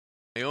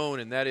My own,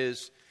 and that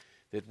is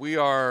that we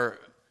are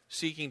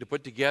seeking to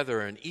put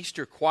together an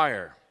Easter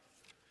choir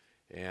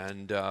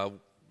and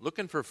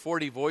looking for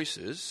 40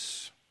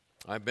 voices.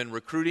 I've been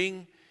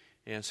recruiting,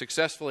 and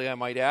successfully I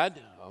might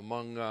add,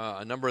 among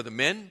a number of the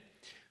men.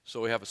 So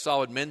we have a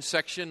solid men's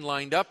section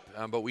lined up,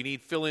 but we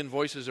need fill-in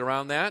voices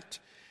around that.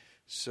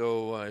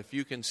 So if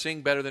you can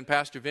sing better than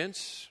Pastor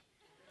Vince,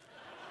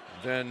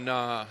 then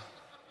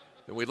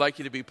we'd like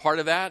you to be part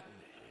of that.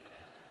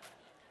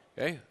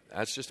 Okay,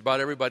 that's just about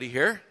everybody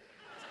here.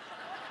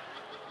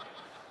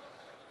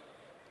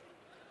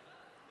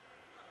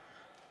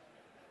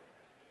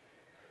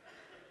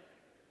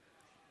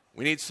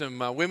 We need some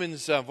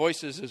women's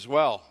voices as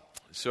well.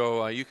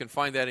 So you can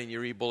find that in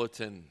your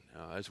e-bulletin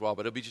as well.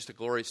 But it'll be just a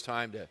glorious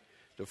time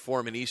to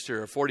form a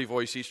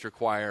 40-voice Easter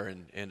choir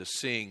and to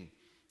sing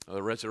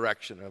the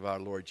resurrection of our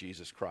Lord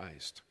Jesus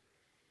Christ.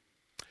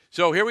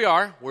 So here we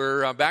are.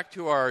 We're back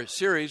to our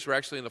series. We're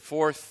actually in the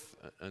fourth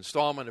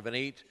installment of an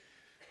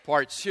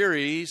 8-part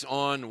series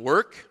on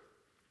work.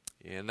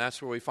 And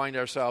that's where we find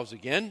ourselves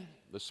again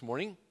this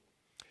morning.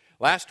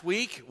 Last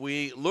week,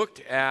 we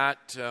looked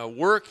at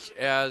work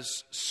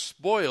as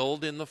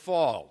spoiled in the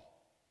fall.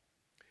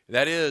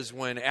 That is,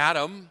 when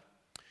Adam,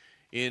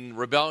 in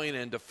rebellion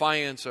and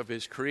defiance of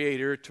his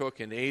Creator,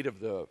 took and ate of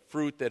the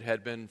fruit that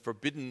had been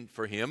forbidden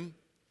for him,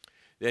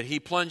 that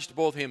he plunged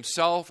both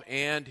himself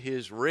and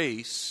his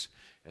race,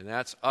 and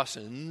that's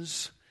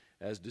us'ns,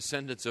 as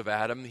descendants of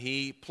Adam,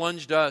 he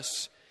plunged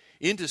us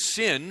into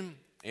sin,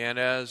 and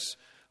as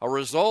a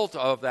result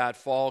of that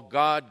fall,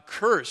 God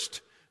cursed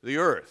the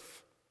earth.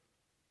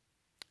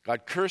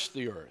 God cursed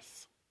the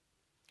earth.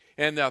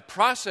 And the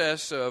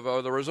process of,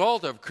 or the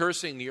result of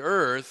cursing the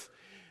earth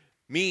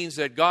means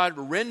that God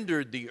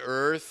rendered the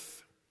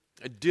earth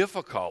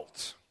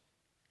difficult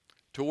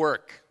to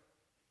work.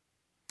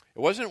 It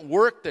wasn't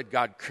work that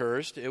God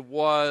cursed, it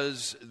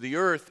was the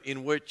earth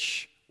in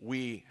which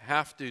we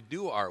have to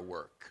do our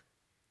work.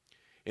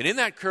 And in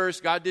that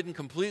curse, God didn't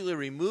completely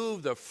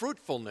remove the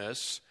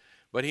fruitfulness,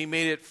 but He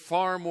made it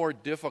far more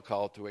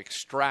difficult to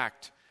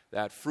extract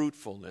that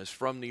fruitfulness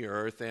from the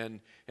earth and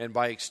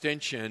by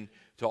extension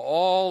to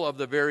all of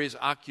the various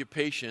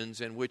occupations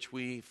in which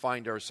we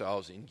find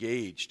ourselves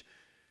engaged.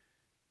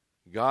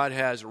 God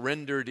has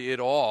rendered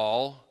it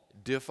all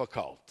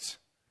difficult.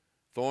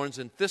 Thorns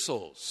and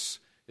thistles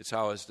is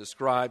how it's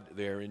described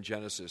there in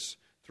Genesis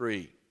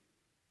 3.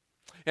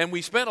 And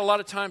we spent a lot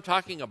of time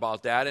talking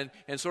about that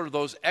and sort of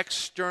those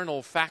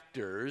external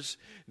factors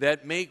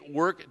that make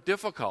work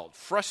difficult,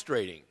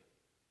 frustrating.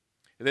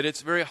 That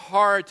it's very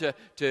hard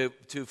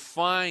to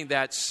find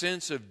that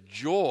sense of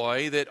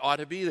joy that ought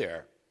to be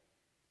there.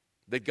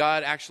 That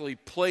God actually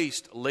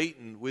placed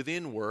latent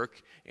within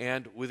work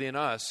and within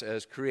us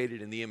as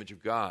created in the image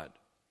of God.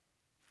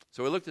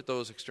 So we looked at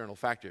those external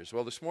factors.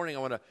 Well, this morning I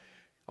want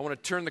to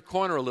turn the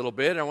corner a little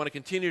bit. I want to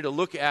continue to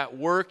look at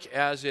work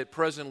as it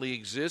presently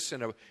exists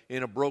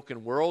in a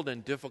broken world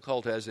and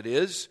difficult as it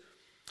is.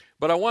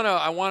 But I want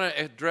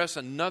to address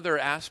another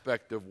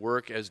aspect of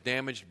work as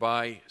damaged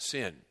by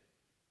sin.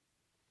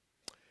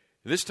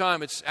 This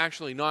time it's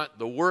actually not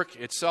the work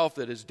itself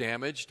that is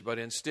damaged, but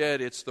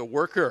instead it's the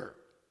worker.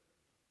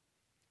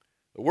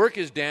 The work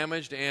is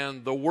damaged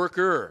and the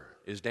worker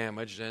is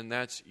damaged, and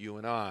that's you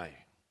and I.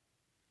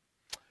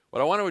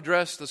 What I want to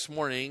address this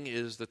morning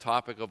is the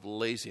topic of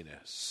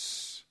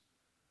laziness.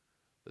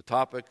 The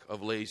topic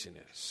of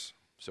laziness.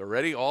 So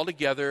ready? All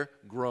together,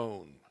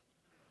 groan.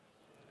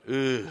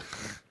 Ugh.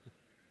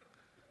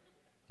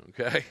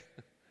 Okay?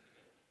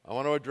 I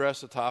want to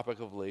address the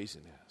topic of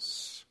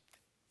laziness.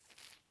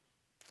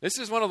 This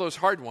is one of those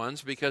hard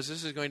ones because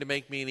this is going to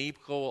make me an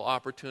equal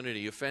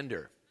opportunity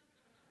offender.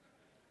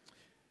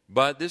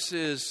 But this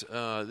is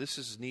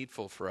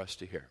needful for us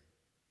to hear.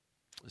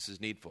 This is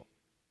needful.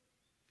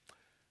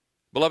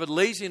 Beloved,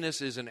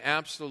 laziness is an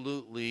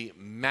absolutely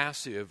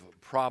massive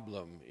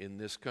problem in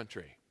this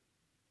country.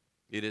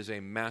 It is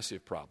a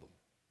massive problem.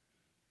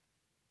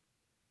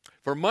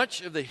 For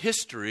much of the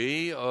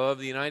history of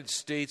the United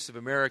States of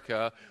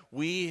America,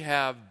 we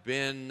have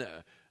been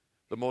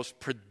the most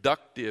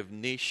productive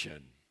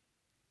nation,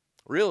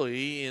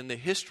 really, in the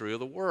history of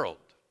the world.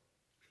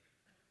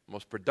 The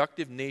most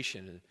productive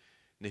nation in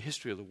the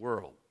history of the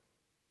world.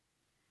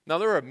 Now,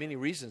 there are many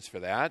reasons for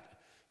that.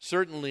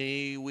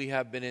 Certainly, we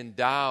have been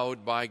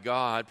endowed by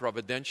God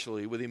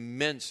providentially with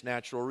immense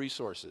natural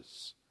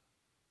resources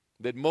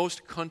that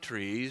most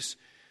countries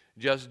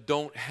just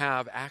don't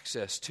have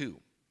access to.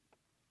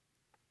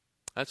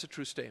 That's a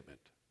true statement.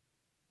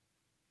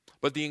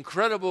 But the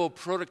incredible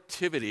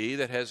productivity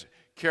that has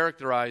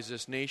characterized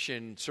this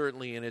nation,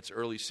 certainly in its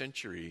early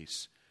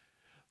centuries,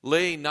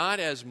 lay not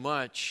as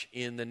much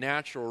in the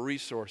natural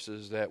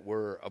resources that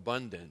were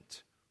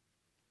abundant,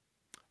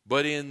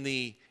 but in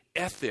the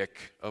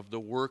ethic of the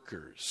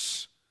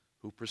workers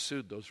who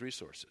pursued those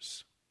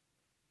resources.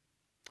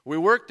 We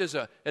worked as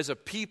a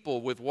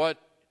people with what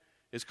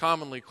is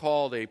commonly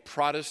called a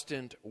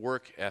Protestant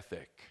work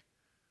ethic.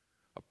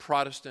 A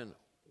Protestant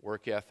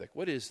work ethic.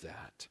 What is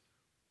that?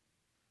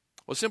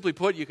 Well, simply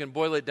put, you can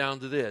boil it down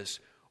to this.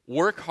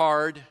 Work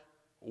hard,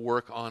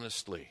 work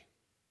honestly.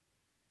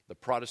 The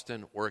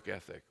Protestant work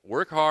ethic.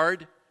 Work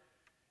hard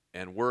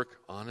and work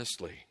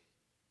honestly.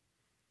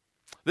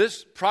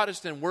 This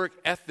Protestant work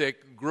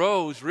ethic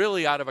grows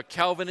really out of a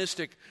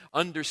Calvinistic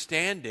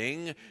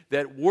understanding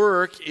that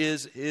work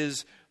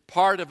is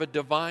part of a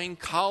divine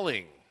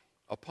calling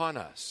upon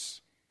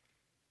us.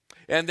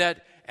 And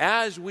that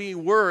as we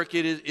work,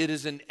 it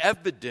is an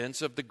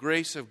evidence of the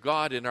grace of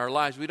God in our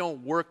lives. We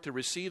don't work to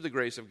receive the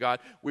grace of God.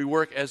 We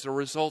work as a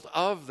result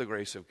of the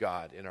grace of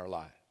God in our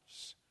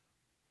lives.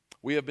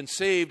 We have been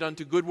saved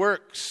unto good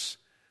works,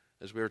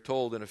 as we are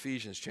told in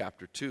Ephesians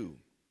chapter 2.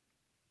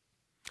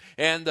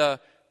 And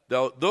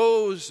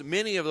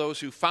many of those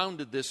who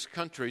founded this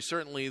country,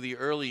 certainly the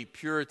early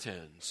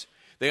Puritans,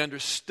 they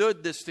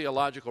understood this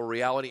theological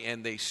reality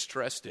and they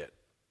stressed it.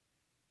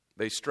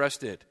 They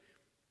stressed it,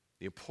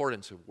 the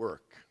importance of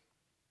work.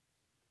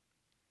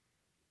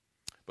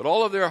 But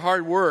all of their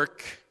hard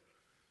work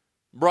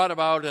brought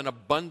about an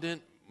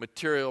abundant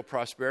material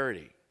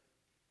prosperity.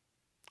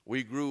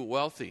 We grew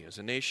wealthy as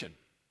a nation.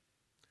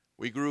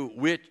 We grew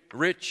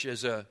rich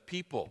as a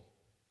people.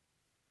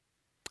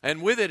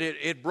 And with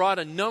it brought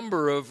a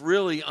number of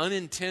really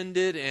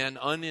unintended and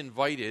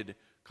uninvited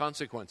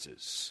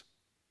consequences.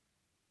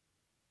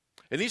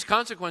 And these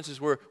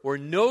consequences were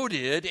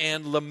noted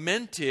and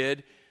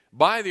lamented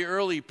by the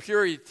early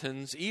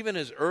Puritans even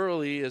as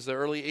early as the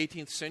early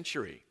 18th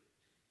century.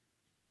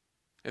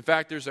 In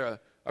fact, there's a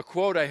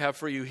quote I have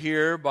for you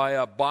here by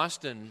a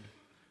Boston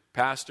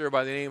pastor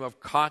by the name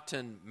of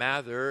Cotton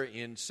Mather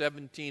in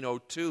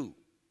 1702.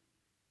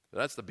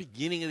 That's the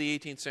beginning of the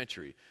 18th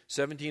century,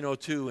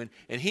 1702.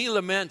 And he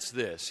laments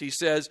this. He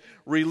says,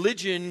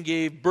 "Religion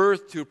gave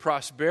birth to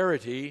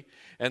prosperity,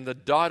 and the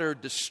daughter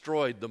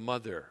destroyed the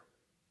mother."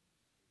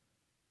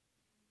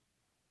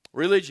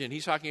 Religion,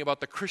 he's talking about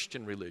the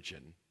Christian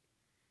religion.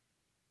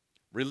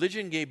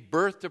 Religion gave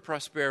birth to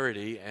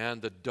prosperity,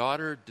 and the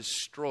daughter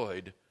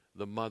destroyed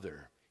the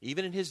mother.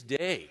 Even in his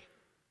day,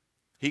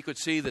 he could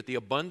see that the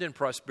abundant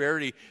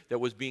prosperity that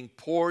was being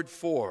poured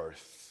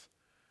forth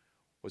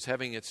was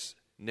having its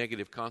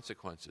negative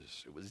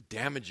consequences. It was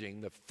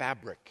damaging the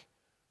fabric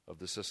of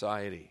the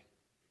society.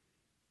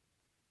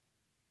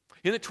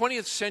 In the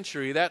 20th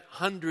century, that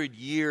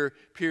 100-year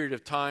period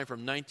of time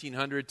from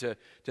 1900 to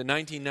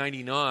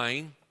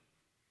 1999,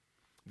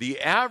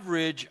 the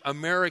average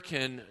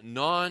American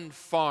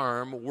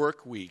non-farm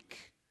work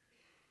week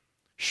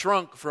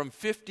shrunk from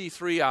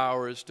 53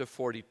 hours to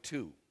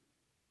 42.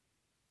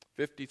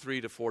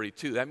 53 to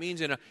 42. That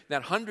means in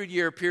that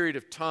 100-year period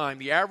of time,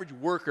 the average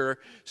worker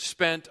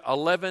spent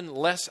 11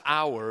 less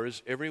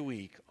hours every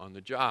week on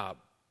the job.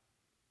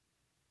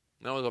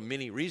 Now, there are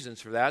many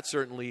reasons for that.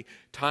 Certainly,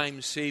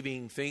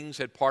 time-saving things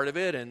had part of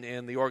it,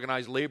 and the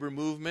organized labor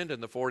movement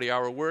and the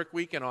 40-hour work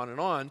week and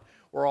on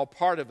were all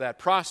part of that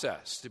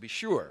process, to be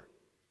sure.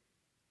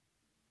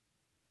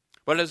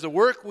 But as the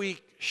work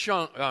week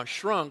shrunk,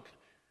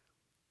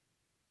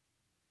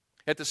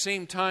 at the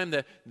same time,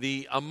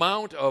 the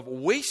amount of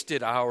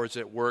wasted hours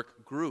at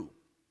work grew.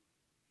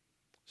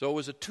 So it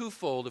was a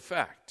twofold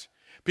effect.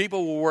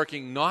 People were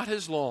working not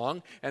as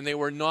long, and they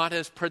were not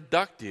as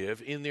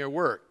productive in their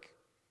work.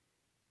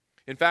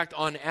 In fact,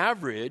 on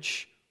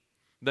average,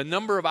 the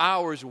number of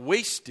hours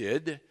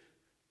wasted,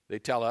 they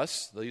tell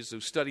us, those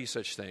who study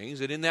such things,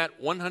 that in that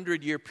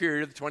 100-year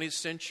period of the 20th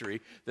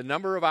century, the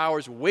number of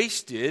hours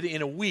wasted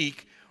in a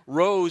week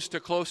rose to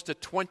close to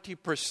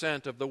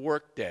 20% of the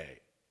workday.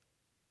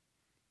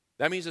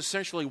 That means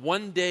essentially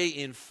 1 day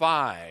in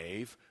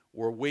 5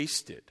 were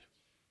wasted.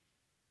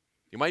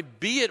 You might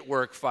be at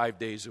work 5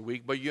 days a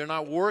week, but you're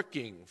not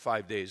working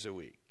 5 days a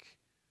week.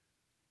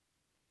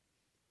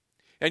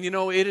 And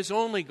it has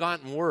only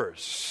gotten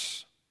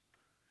worse.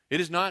 It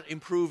is not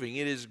improving,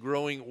 it is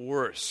growing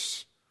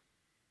worse.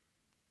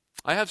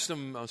 I have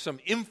some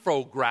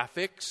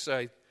infographics.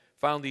 I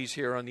found these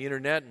here on the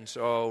internet, and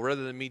so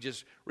rather than me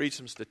just read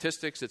some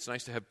statistics, it's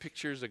nice to have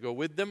pictures that go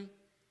with them.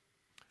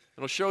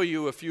 And I'll show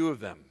you a few of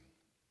them.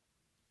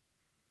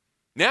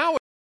 Now,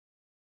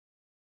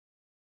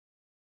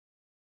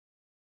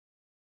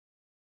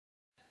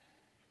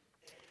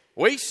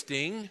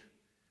 wasting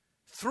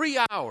 3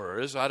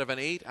 hours out of an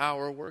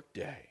 8-hour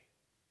workday.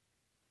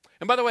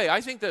 And by the way,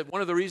 I think that one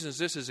of the reasons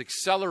this is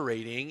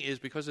accelerating is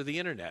because of the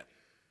internet.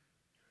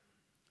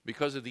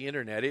 Because of the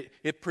internet,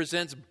 it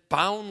presents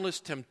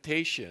boundless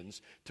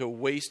temptations to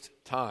waste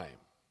time.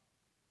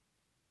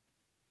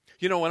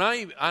 When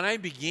I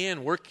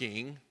began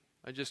working,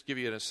 I just give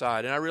you an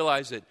aside, and I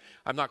realize that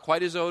I'm not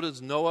quite as old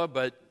as Noah,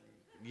 but,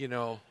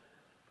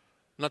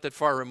 not that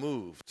far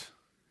removed.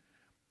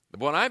 But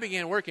when I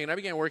began working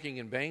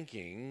in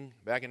banking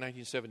back in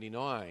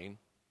 1979,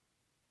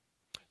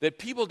 that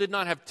people did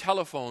not have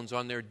telephones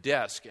on their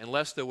desk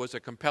unless there was a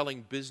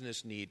compelling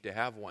business need to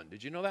have one.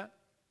 Did you know that?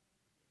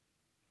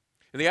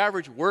 And the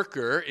average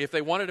worker, if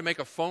they wanted to make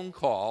a phone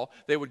call,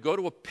 they would go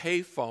to a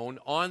payphone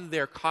on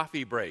their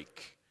coffee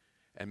break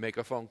and make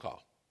a phone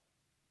call.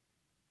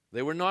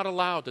 They were not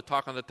allowed to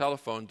talk on the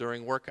telephone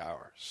during work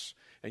hours.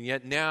 And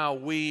yet now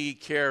we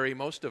carry,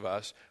 most of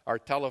us, our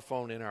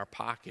telephone in our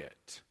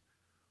pocket.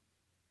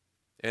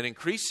 And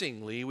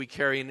increasingly, we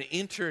carry an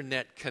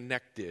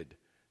internet-connected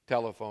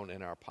telephone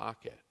in our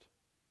pocket.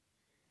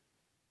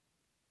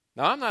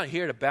 Now, I'm not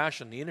here to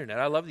bash on the internet.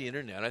 I love the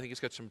internet. I think it's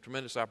got some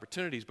tremendous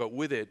opportunities, but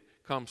with it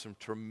comes some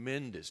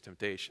tremendous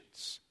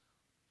temptations.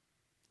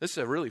 This is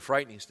a really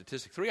frightening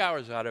statistic. 3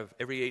 hours out of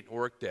every 8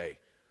 workday.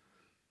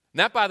 And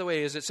that, by the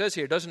way, as it says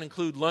here, doesn't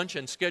include lunch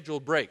and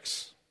scheduled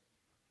breaks.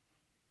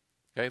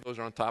 Okay, those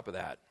are on top of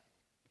that.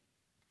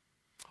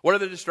 What are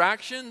the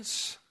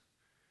distractions?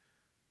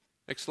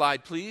 Next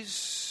slide,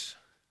 please.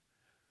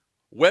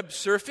 Web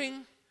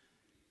surfing.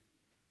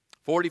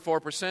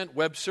 44%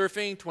 web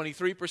surfing,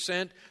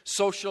 23%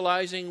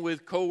 socializing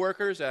with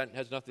coworkers. That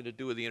has nothing to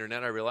do with the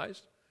internet, I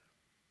realized.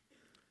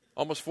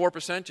 Almost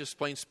 4% just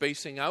plain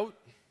spacing out.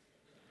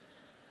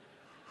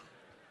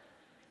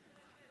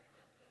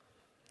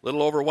 A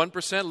little over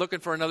 1% looking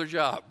for another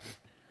job.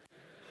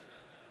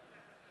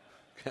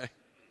 Okay.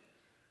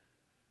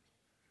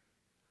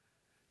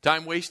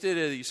 Time wasted,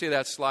 you see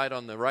that slide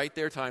on the right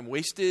there, time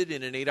wasted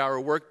in an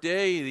 8-hour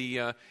workday.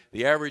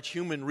 The average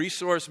human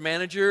resource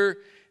manager,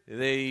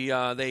 they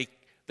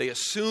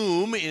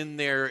assume in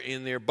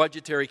their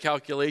budgetary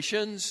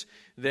calculations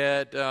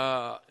that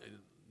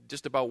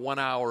just about 1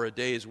 hour a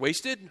day is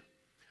wasted,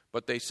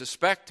 but they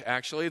suspect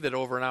actually that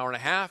over an hour and a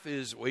half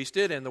is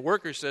wasted, and the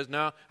worker says,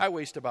 no, I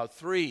waste about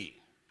 3.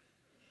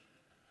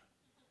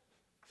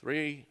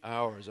 3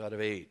 hours out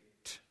of 8.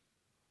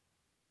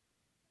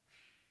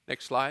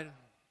 Next slide.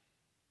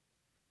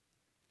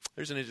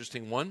 Here's an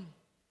interesting one.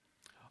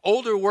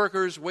 Older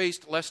workers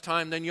waste less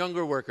time than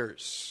younger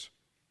workers.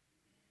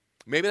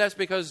 Maybe that's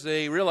because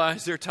they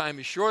realize their time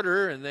is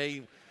shorter and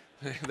they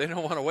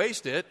don't want to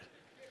waste it.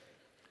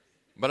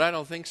 But I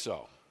don't think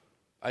so.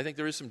 I think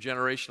there is some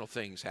generational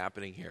things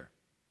happening here.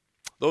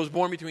 Those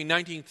born between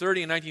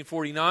 1930 and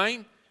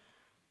 1949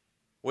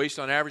 waste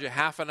on average a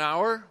half an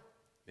hour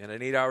in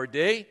an 8-hour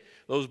day.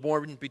 Those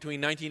born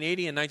between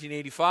 1980 and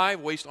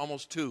 1985 waste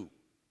almost 2.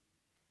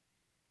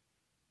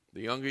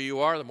 The younger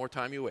you are, the more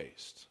time you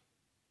waste.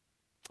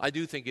 I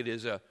do think it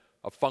is a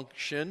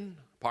function,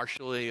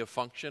 partially a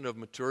function of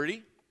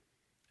maturity.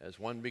 As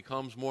one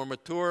becomes more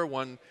mature,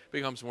 one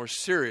becomes more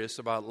serious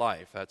about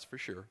life, that's for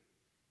sure.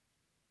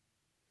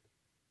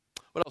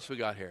 What else we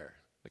got here?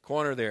 The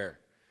corner there.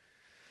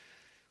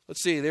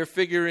 Let's see, they're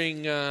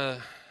figuring,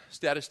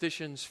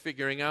 statisticians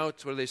figuring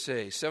out, what do they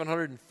say?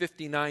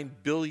 $759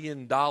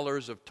 billion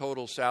of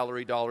total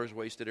salary dollars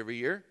wasted every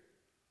year.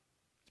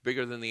 It's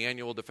bigger than the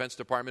annual Defense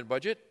Department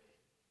budget,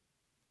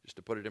 just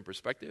to put it in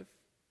perspective.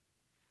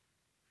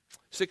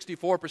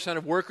 64%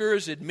 of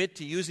workers admit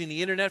to using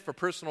the internet for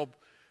personal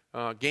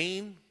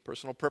gain,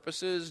 personal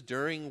purposes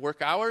during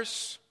work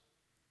hours.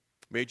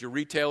 Major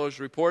retailers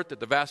report that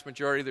the vast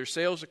majority of their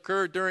sales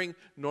occur during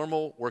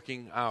normal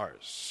working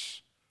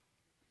hours.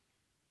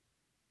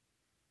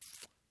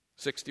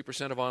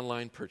 60% of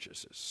online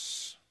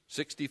purchases.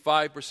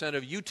 65%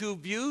 of YouTube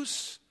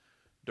views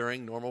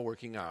during normal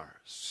working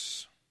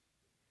hours.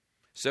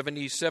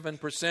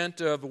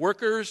 77% of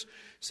workers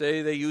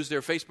say they use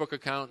their Facebook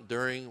account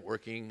during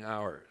working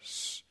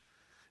hours.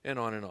 And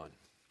on and on.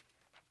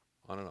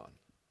 On and on.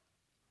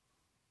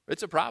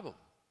 It's a problem.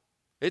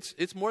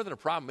 It's more than a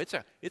problem.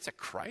 It's a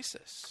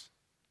crisis.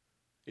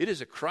 It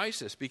is a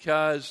crisis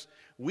because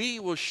we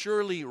will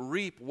surely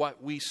reap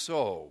what we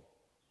sow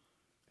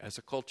as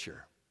a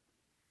culture.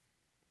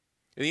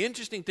 And the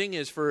interesting thing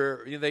is,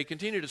 they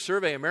continue to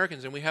survey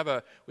Americans, and we have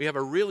a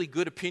really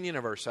good opinion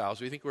of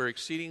ourselves. We think we're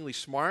exceedingly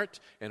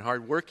smart and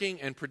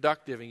hardworking and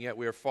productive, and yet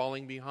we are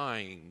falling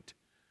behind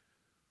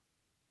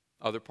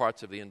other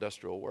parts of the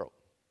industrial world.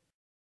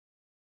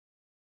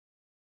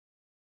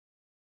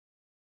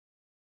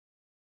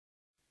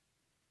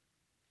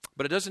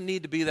 But it doesn't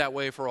need to be that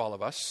way for all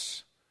of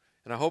us.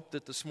 And I hope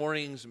that this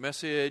morning's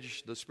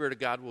message, the Spirit of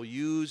God will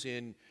use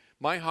in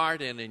my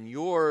heart and in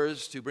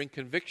yours to bring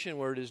conviction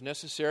where it is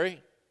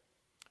necessary,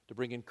 to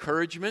bring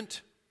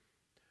encouragement,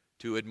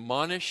 to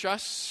admonish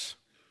us,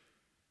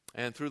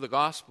 and through the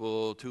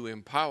gospel to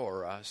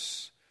empower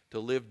us to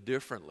live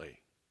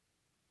differently.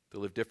 To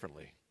live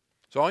differently.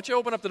 So I want you to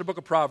open up to the book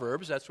of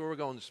Proverbs. That's where we're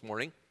going this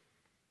morning.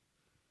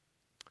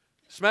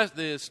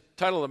 The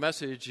title of the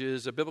message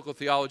is A Biblical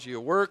Theology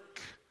of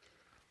Work.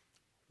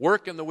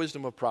 Work and the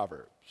Wisdom of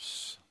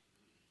Proverbs.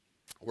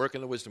 Work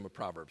and the Wisdom of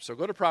Proverbs. So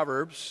go to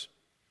Proverbs.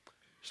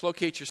 Just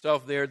locate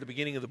yourself there at the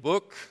beginning of the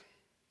book.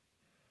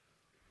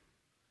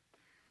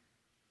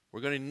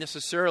 We're going to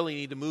necessarily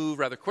need to move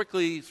rather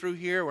quickly through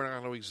here. We're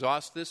not going to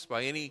exhaust this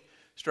by any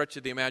stretch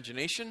of the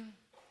imagination.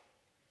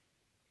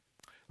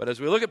 But as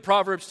we look at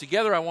Proverbs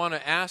together, I want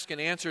to ask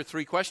and answer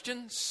 3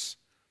 questions.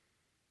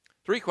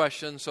 3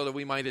 questions so that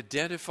we might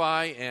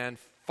identify and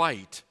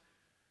fight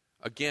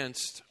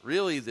against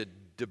really the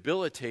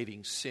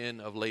debilitating sin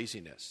of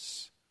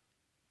laziness.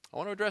 I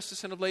want to address the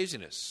sin of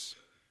laziness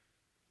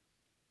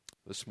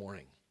this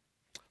morning.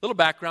 A little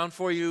background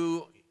for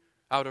you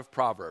out of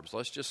Proverbs.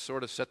 Let's just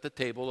sort of set the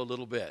table a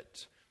little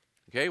bit.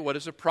 Okay, what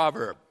is a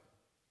proverb?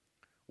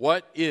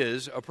 What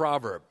is a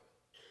proverb?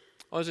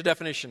 Well, there's a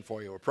definition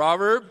for you. A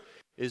proverb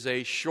is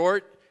a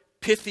short,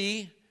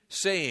 pithy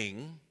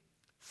saying,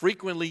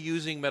 frequently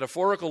using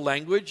metaphorical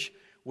language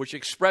which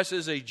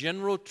expresses a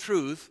general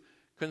truth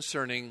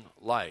concerning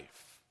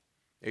life.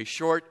 A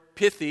short,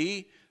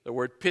 pithy, the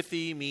word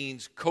pithy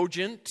means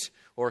cogent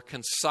or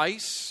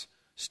concise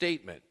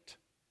statement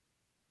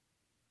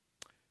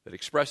that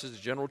expresses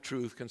a general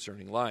truth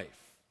concerning life.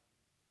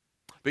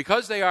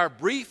 Because they are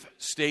brief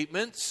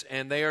statements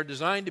and they are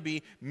designed to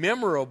be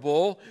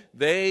memorable,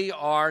 they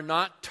are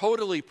not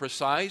totally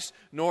precise,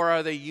 nor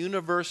are they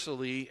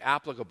universally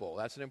applicable.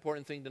 That's an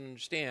important thing to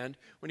understand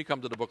when you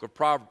come to the book of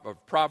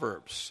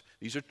Proverbs.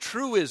 These are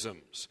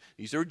truisms.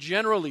 These are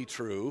generally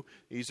true.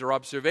 These are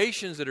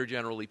observations that are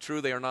generally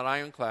true. They are not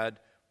ironclad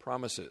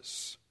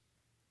promises.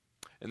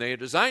 And they are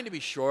designed to be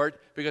short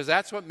because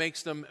that's what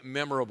makes them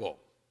memorable.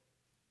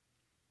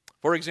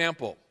 For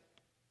example,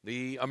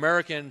 the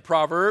American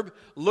proverb,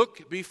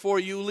 look before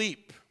you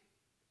leap.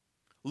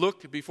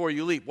 Look before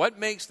you leap. What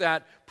makes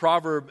that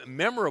proverb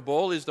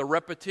memorable is the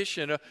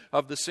repetition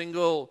of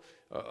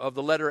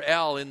the letter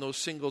L in those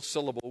single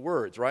syllable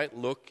words, right?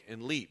 Look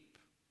and leap.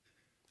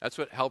 That's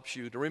what helps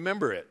you to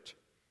remember it.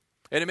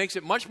 And it makes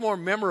it much more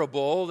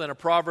memorable than a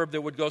proverb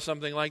that would go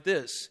something like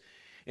this.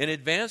 In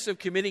advance of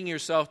committing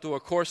yourself to a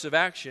course of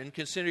action,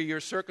 consider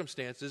your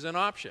circumstances and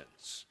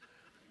options.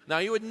 Now,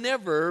 you would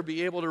never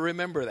be able to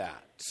remember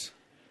that.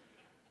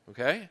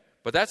 Okay?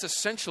 But that's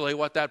essentially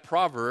what that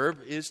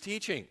proverb is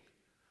teaching.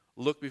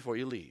 Look before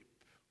you leap.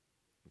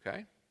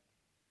 Okay?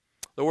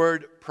 The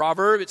word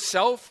proverb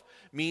itself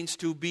means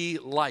to be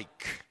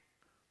like.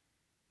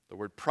 The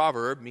word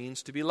proverb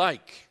means to be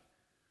like.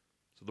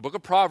 So the book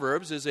of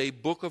Proverbs is a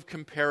book of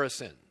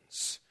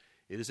comparisons.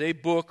 It is a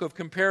book of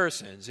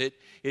comparisons.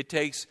 It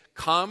takes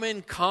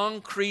common,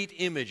 concrete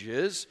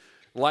images,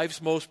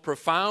 life's most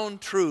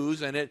profound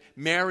truths, and it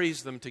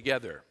marries them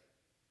together.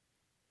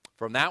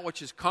 From that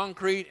which is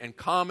concrete and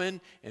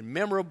common and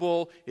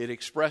memorable, it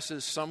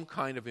expresses some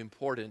kind of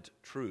important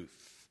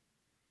truth.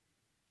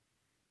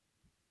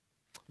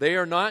 They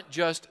are not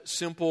just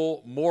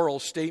simple moral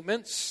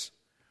statements,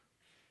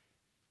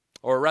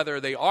 or rather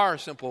they are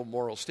simple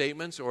moral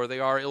statements, or they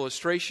are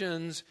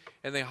illustrations,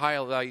 and they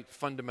highlight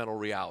fundamental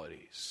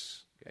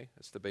realities. Okay?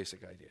 That's the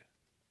basic idea.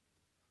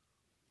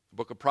 The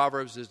book of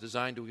Proverbs is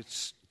designed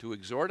to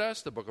exhort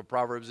us. The book of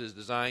Proverbs is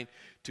designed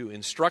to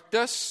instruct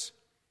us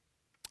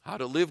how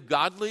to live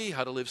godly,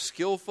 how to live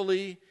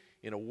skillfully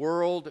in a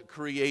world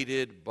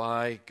created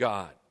by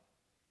God.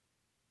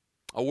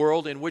 A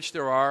world in which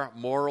there are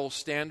moral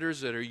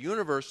standards that are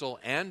universal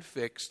and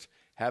fixed,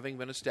 having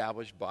been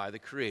established by the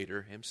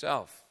Creator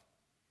Himself.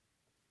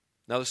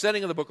 Now, the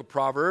setting of the book of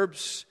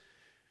Proverbs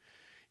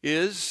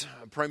is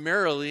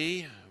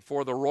primarily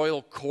for the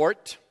royal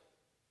court,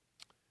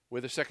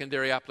 with a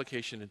secondary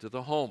application into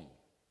the home.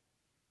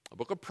 The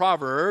book of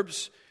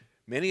Proverbs,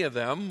 many of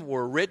them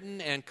were written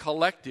and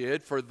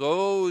collected for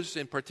those,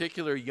 in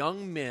particular,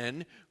 young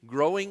men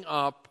growing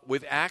up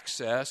with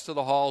access to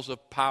the halls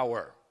of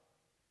power.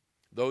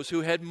 Those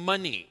who had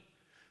money,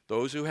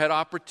 those who had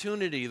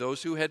opportunity,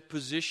 those who had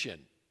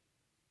position.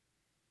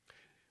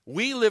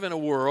 We live in a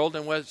world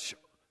in which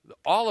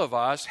all of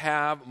us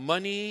have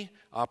money,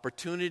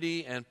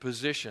 opportunity, and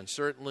position,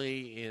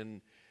 certainly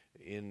in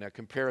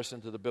comparison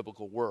to the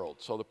biblical world.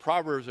 So the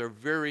Proverbs are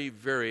very,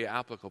 very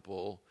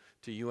applicable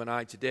to you and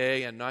I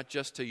today, and not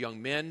just to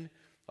young men,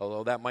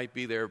 although that might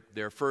be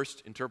their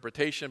first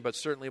interpretation, but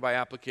certainly by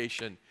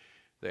application,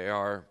 they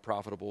are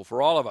profitable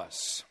for all of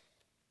us.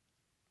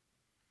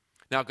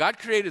 Now, God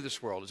created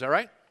this world, is that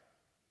right?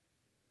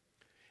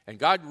 And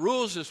God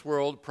rules this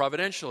world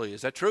providentially,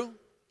 is that true?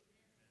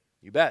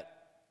 You bet.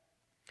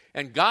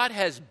 And God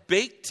has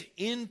baked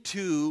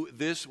into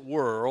this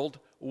world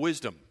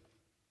wisdom.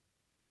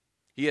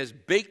 He has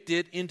baked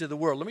it into the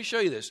world. Let me show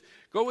you this.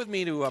 Go with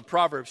me to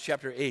Proverbs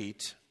chapter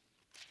 8.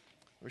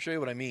 Let me show you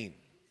what I mean.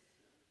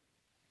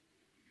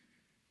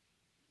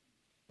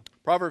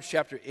 Proverbs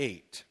chapter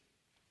 8,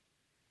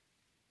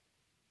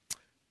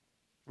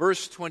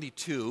 verse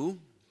 22.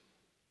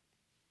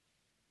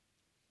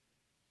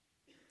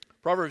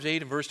 Proverbs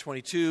 8 and verse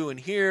 22. And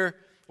here,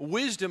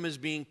 wisdom is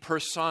being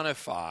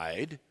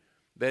personified.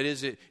 That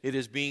is, it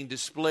is being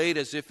displayed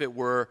as if it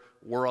were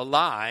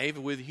alive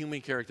with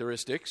human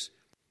characteristics.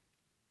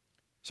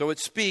 So it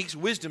speaks,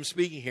 wisdom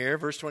speaking here,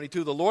 verse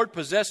 22, the Lord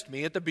possessed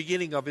me at the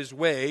beginning of His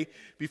way,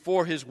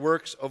 before His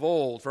works of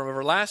old. From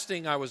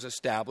everlasting I was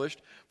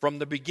established, from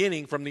the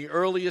beginning, from the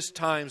earliest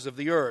times of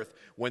the earth.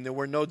 When there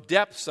were no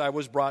depths I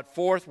was brought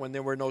forth, when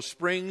there were no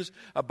springs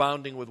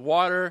abounding with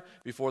water.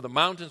 Before the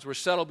mountains were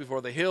settled,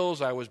 before the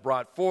hills I was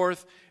brought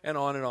forth, and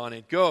on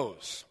it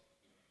goes.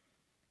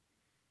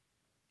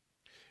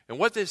 And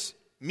what this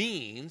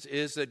means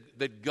is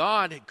that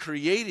God had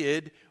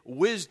created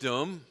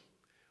wisdom,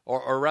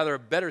 or rather,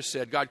 better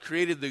said, God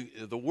created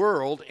the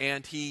world,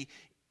 and He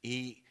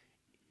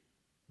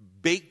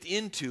baked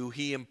into,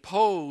 He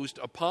imposed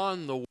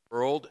upon the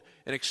world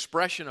an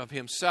expression of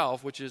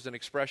Himself, which is an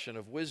expression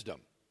of wisdom.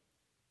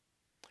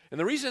 And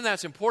the reason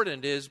that's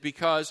important is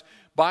because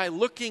by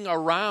looking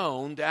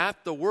around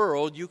at the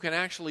world, you can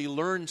actually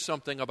learn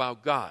something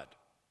about God.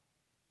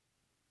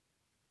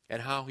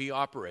 and how he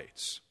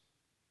operates.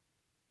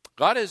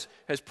 God has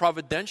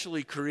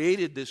providentially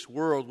created this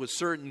world with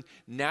certain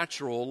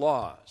natural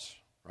laws,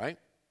 right?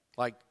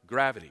 Like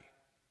gravity.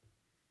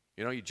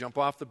 You know, you jump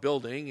off the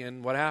building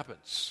and what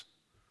happens?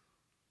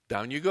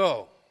 Down you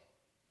go.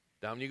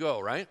 Down you go,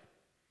 right?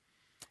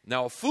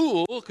 Now, a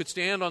fool could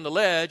stand on the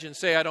ledge and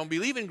say, I don't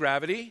believe in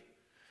gravity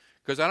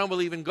because I don't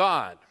believe in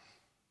God.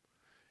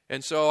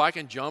 And so I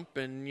can jump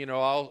and,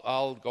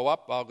 I'll go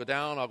up, I'll go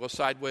down, I'll go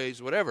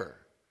sideways, whatever.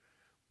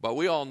 But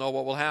we all know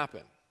what will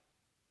happen.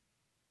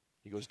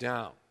 He goes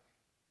down.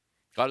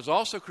 God has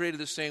also created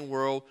the same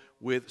world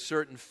with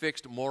certain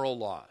fixed moral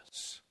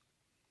laws.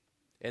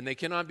 And they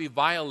cannot be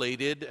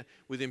violated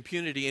with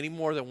impunity any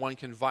more than one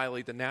can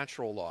violate the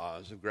natural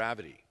laws of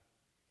gravity.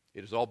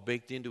 It is all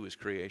baked into his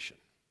creation.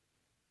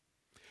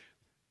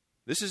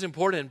 This is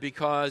important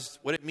because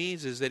what it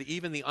means is that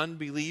even the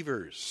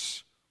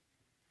unbelievers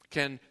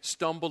can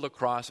stumble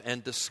across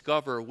and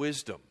discover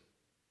wisdom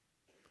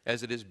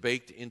as it is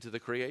baked into the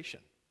creation.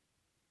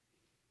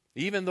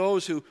 Even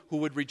those who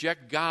would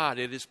reject God,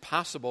 it is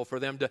possible for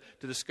them to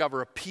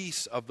discover a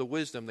piece of the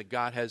wisdom that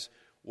God has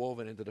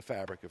woven into the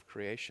fabric of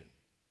creation.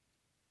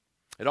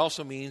 It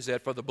also means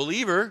that for the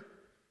believer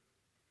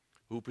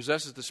who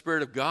possesses the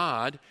Spirit of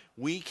God,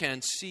 we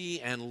can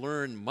see and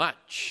learn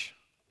much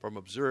from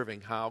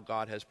observing how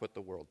God has put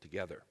the world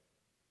together.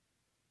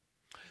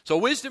 So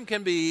wisdom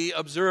can be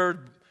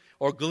observed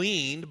or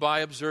gleaned by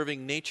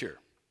observing nature.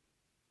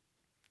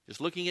 Just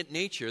looking at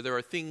nature, there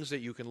are things that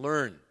you can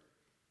learn.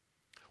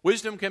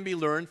 Wisdom can be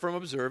learned from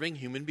observing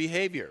human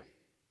behavior.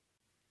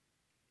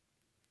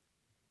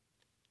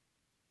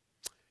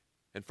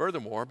 And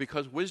furthermore,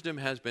 because wisdom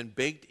has been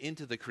baked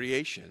into the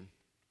creation,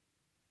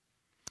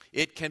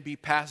 it can be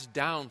passed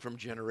down from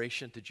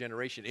generation to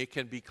generation. It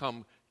can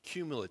become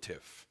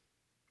cumulative.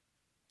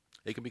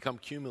 It can become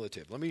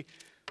cumulative. Let me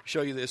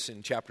show you this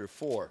in chapter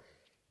 4.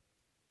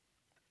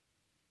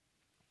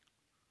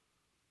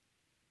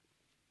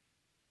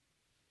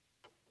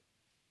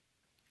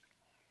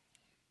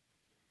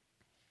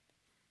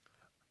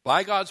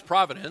 By God's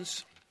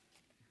providence,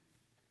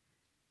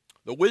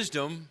 the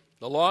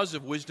laws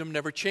of wisdom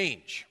never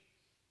change.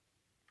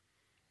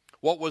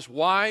 What was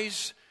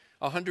wise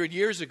 100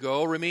 years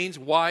ago remains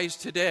wise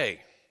today.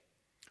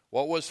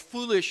 What was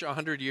foolish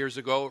 100 years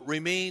ago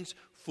remains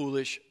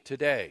foolish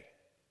today.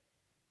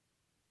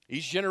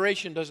 Each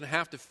generation doesn't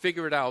have to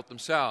figure it out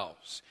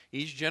themselves.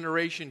 Each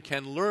generation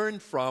can learn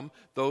from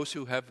those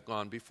who have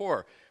gone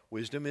before.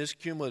 Wisdom is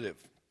cumulative.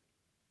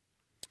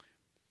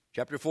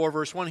 Chapter 4,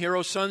 verse 1, Hear,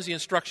 O sons, the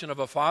instruction of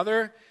a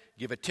father.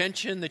 Give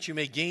attention that you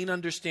may gain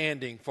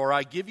understanding. For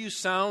I give you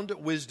sound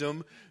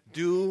wisdom.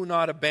 Do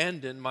not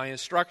abandon my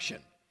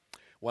instruction.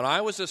 When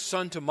I was a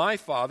son to my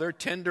father,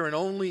 tender and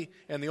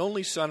the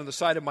only son in the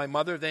sight of my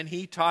mother, then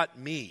he taught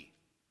me.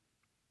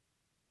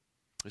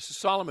 This is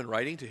Solomon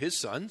writing to his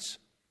sons.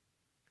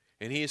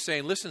 And he is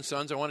saying, listen,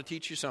 sons, I want to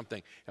teach you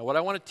something. And what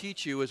I want to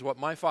teach you is what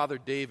my father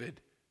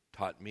David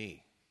taught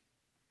me.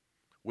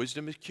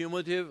 Wisdom is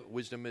cumulative.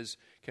 Wisdom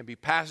can be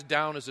passed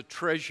down as a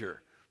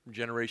treasure from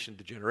generation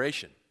to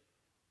generation.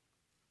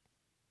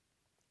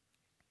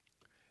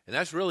 And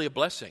that's really a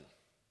blessing.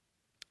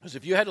 Because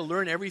if you had to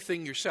learn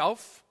everything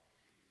yourself,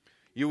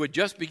 you would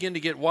just begin to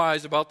get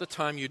wise about the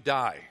time you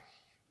die.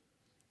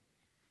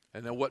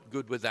 And then what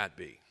good would that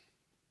be?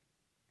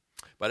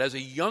 But as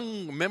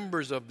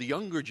members of the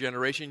younger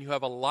generation, you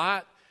have a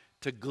lot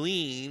to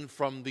glean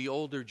from the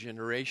older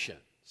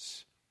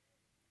generations.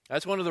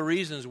 That's one of the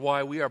reasons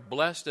why we are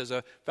blessed as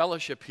a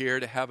fellowship here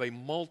to have a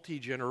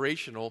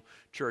multi-generational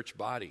church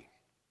body.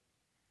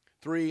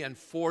 3 and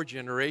 4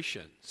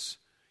 generations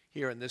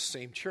here in this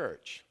same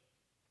church.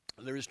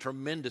 And there is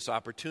tremendous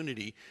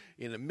opportunity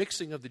in the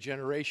mixing of the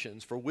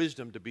generations for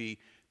wisdom to be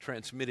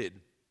transmitted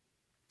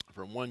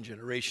from one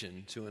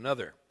generation to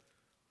another.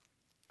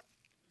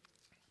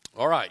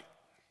 All right.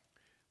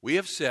 We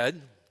have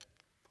said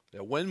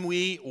that when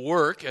we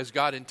work as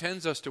God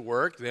intends us to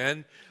work,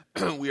 then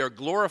we are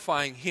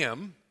glorifying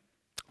Him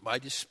by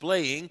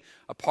displaying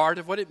a part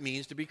of what it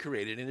means to be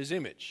created in His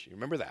image. You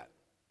remember that?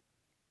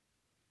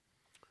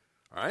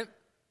 All right?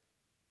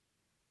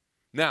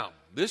 Now,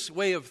 this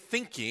way of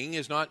thinking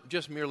is not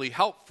just merely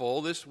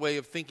helpful. This way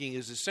of thinking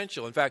is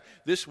essential. In fact,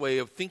 this way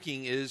of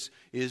thinking is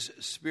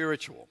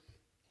spiritual,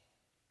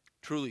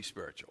 truly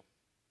spiritual.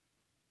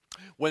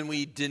 When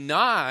we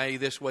deny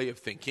this way of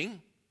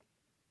thinking,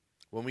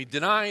 when we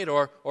deny it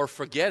or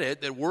forget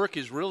it, that work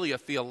is really a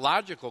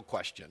theological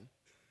question,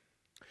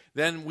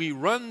 then we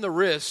run the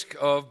risk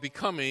of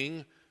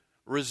becoming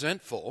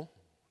resentful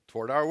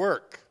toward our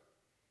work,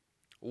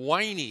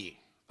 whiny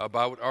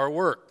about our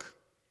work,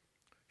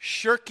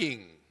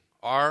 shirking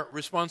our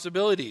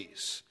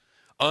responsibilities,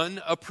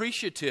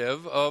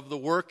 unappreciative of the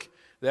work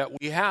that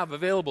we have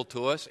available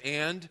to us,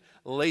 and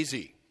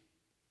lazy.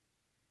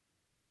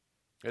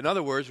 In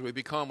other words, we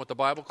become what the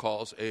Bible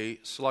calls a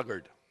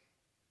sluggard.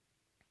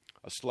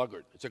 A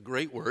sluggard. It's a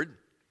great word.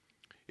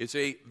 It's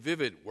a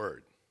vivid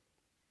word.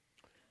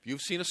 If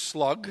you've seen a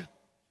slug,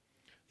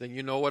 then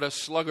you know what a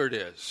sluggard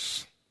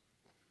is.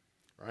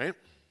 Right?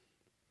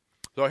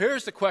 So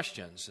here's the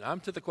questions. I'm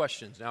to the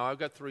questions now. I've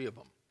got 3 of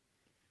them.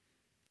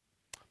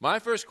 My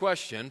first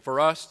question for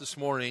us this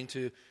morning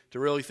to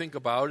really think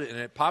about, and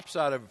it pops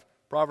out of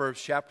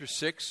Proverbs chapter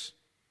 6,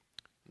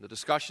 the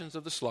discussions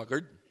of the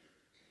sluggard.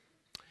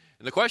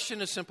 And the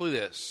question is simply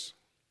this: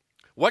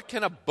 what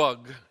can a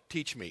bug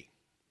teach me?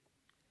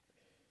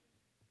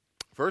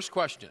 First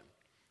question: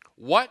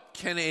 what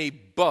can a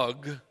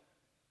bug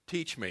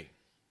teach me?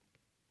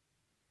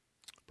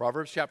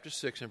 Proverbs chapter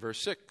 6 and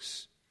verse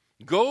 6.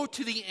 Go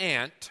to the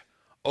ant,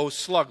 O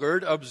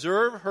sluggard,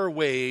 observe her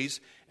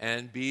ways,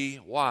 and be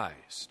wise.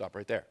 Stop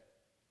right there.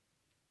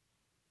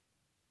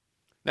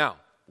 Now,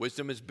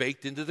 wisdom is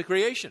baked into the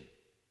creation.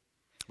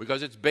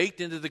 Because it's baked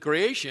into the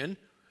creation,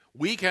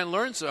 we can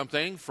learn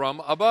something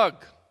from a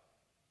bug.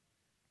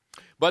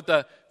 But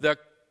the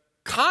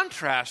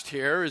contrast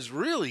here is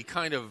really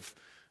kind of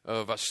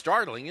a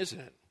startling, isn't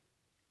it?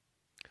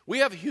 We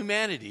have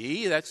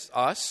humanity, that's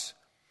us.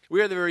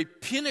 We are the very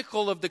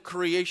pinnacle of the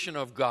creation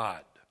of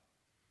God.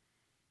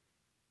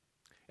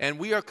 And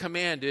we are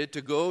commanded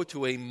to go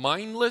to a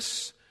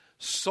mindless,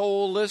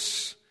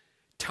 soulless,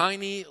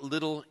 tiny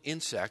little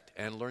insect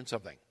and learn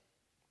something.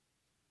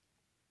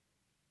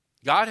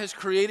 God has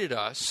created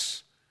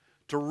us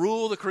to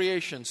rule the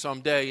creation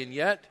someday, and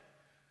yet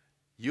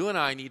you and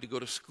I need to go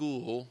to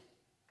school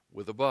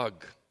with a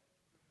bug.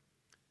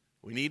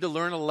 We need to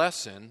learn a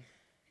lesson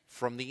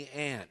from the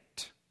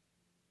ant.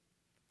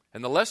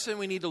 And the lesson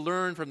we need to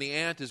learn from the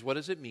ant is, what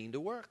does it mean to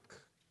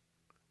work?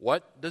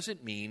 What does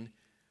it mean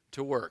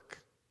to work?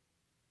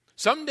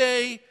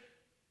 Someday,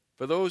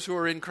 for those who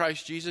are in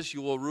Christ Jesus,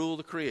 you will rule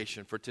the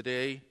creation. For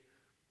today,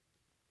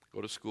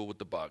 go to school with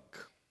the bug.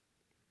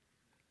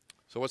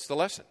 So what's the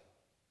lesson?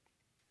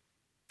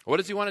 What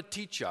does he want to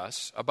teach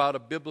us about a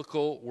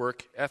biblical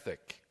work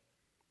ethic?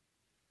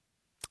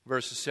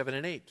 Verses 7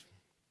 and 8.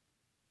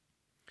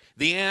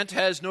 The ant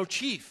has no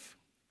chief,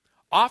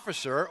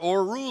 officer,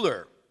 or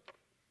ruler.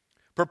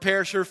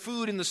 Prepares her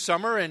food in the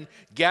summer and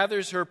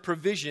gathers her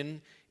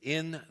provision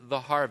in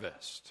the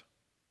harvest.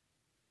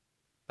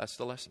 That's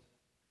the lesson.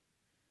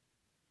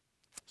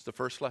 It's the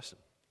first lesson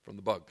from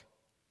the bug.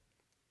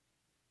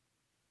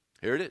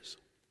 Here it is.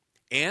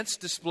 Ants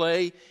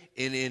display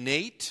an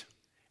innate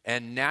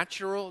and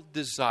natural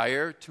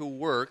desire to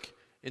work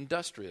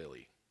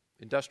industriously,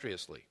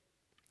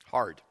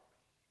 hard.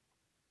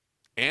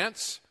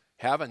 Ants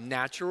have a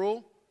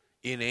natural,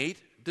 innate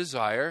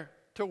desire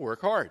to work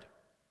hard.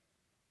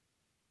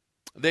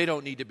 They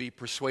don't need to be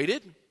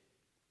persuaded.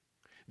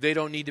 They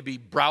don't need to be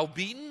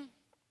browbeaten.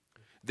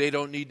 They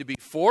don't need to be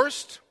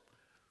forced.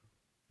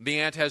 The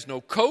ant has no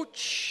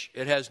coach.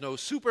 It has no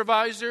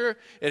supervisor.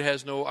 It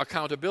has no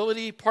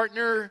accountability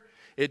partner.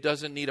 It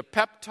doesn't need a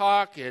pep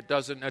talk. It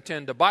doesn't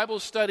attend a Bible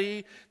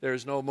study.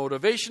 There's no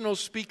motivational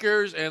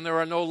speakers, and there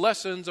are no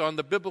lessons on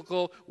the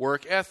biblical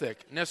work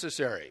ethic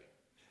necessary.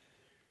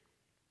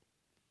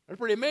 That's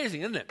pretty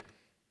amazing, isn't it?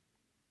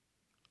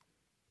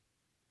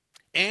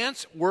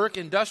 Ants work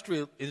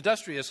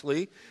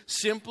industriously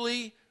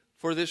simply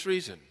for this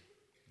reason.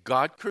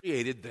 God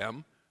created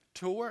them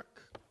to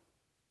work.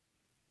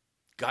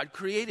 God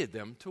created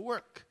them to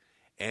work.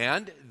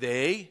 And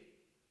they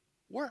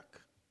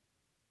work.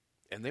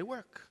 And they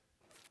work.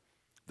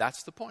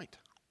 That's the point.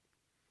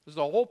 This is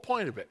the whole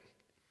point of it.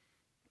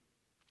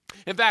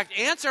 In fact,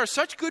 ants are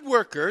such good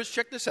workers,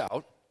 check this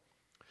out.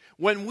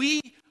 When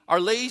we are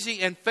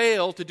lazy and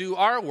fail to do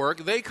our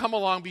work, they come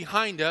along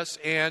behind us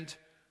and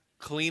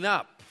clean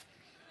up.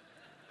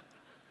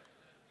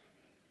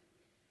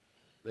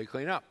 They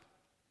clean up.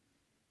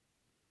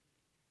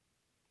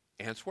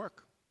 Ants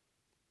work.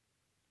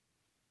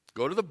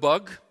 Go to the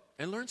bug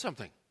and learn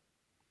something.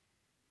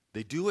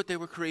 They do what they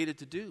were created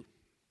to do.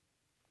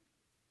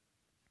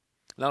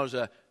 Now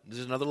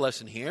there's another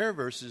lesson here,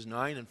 verses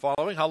 9 and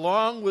following. How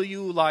long will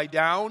you lie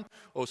down,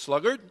 O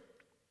sluggard?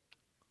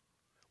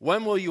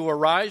 When will you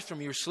arise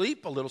from your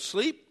sleep? A little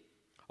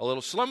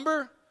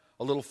slumber,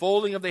 a little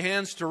folding of the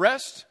hands to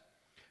rest.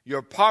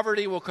 Your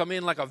poverty will come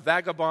in like a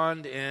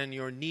vagabond, and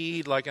your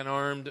need like an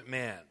armed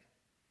man.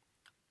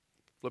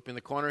 Flipping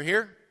the corner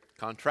here,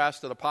 contrast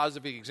to the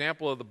positive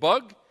example of the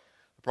bug,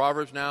 the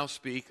Proverbs now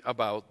speak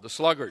about the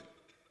sluggard.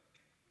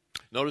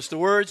 Notice the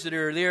words that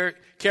are there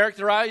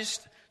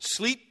characterized: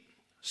 sleep,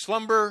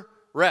 slumber,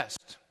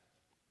 rest.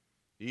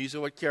 These are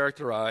what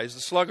characterize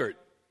the sluggard.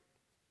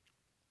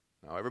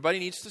 Now, everybody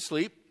needs to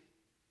sleep.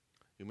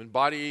 Human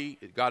body,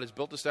 God has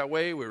built us that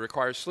way. We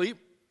require sleep.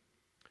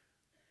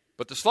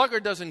 But the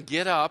sluggard doesn't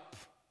get up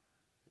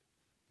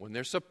when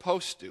they're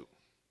supposed to.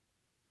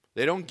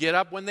 They don't get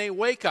up when they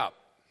wake up.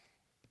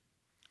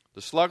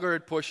 The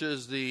sluggard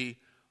pushes the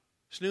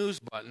snooze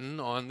button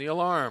on the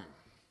alarm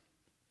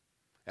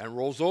and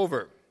rolls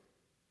over.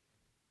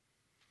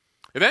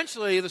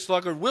 Eventually, the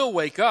sluggard will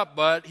wake up,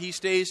 but he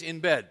stays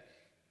in bed,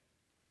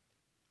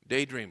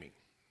 daydreaming.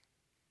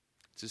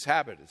 It's his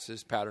habit. It's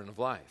his pattern of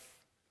life.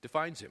 It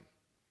defines him.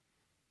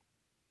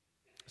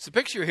 It's a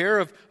picture here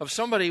of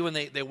somebody when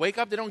they wake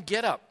up, they don't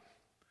get up.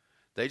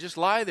 They just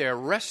lie there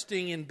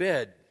resting in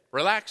bed,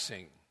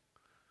 relaxing,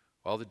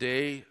 while the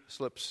day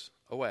slips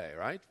away,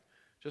 right?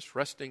 just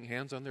resting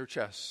hands on their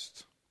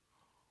chest.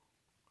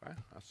 Okay?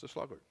 That's the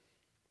sluggard.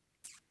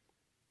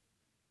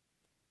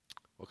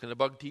 What can the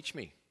bug teach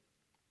me?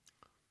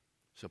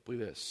 Simply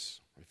this.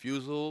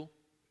 Refusal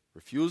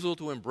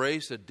to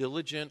embrace a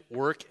diligent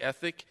work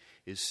ethic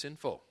is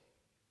sinful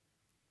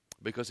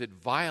because it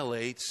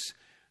violates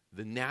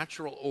the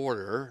natural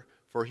order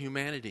for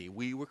humanity.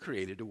 We were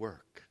created to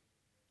work.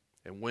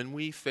 And when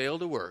we fail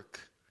to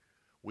work,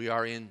 we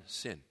are in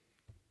sin.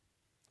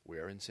 We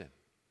are in sin.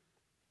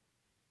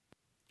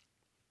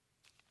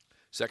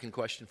 Second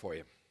question for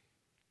you.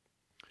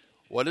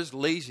 What does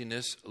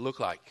laziness look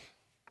like?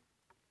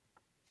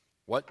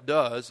 What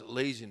does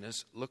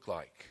laziness look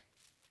like?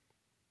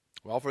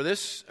 Well, for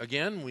this,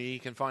 again, we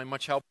can find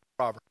much help in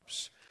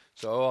Proverbs.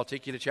 So I'll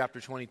take you to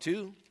chapter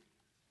 22,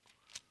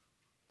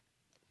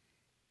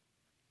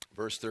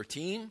 verse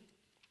 13.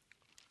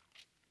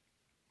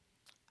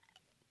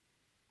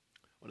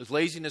 What does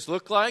laziness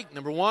look like?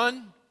 Number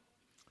one,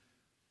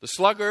 the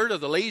sluggard or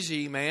the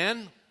lazy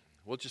man,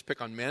 we'll just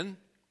pick on men.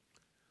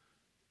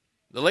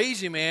 The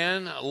lazy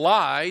man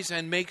lies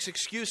and makes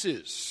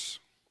excuses.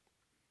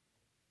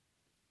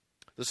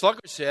 The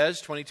sluggard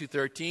says,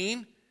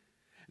 22:13,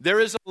 there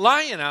is a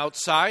lion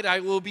outside,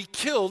 I will be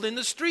killed in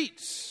the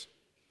streets.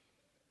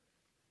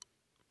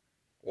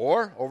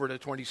 Or, over to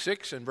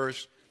 26 and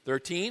verse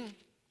 13,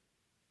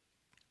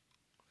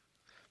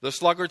 the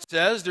sluggard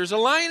says, there's a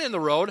lion in the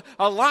road,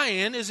 a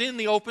lion is in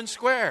the open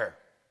square.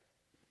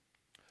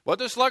 What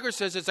the sluggard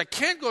says is, I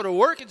can't go to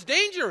work, it's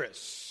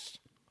dangerous.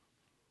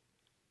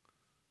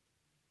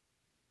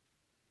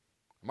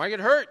 I might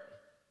get hurt.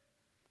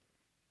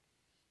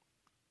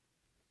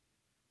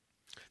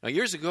 Now,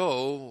 years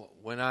ago,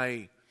 when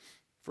I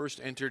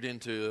first entered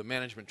into a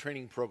management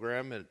training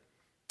program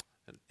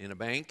in a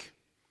bank,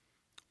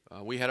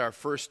 we had our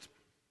first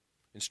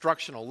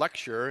instructional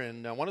lecture,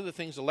 and one of the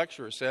things the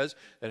lecturer says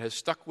that has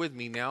stuck with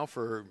me now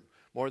for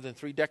more than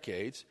 3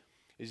 decades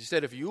is he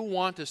said, if you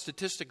want to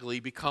statistically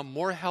become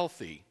more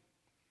healthy,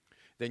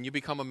 then you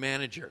become a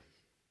manager.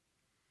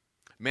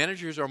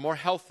 Managers are more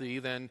healthy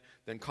than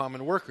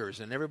common workers.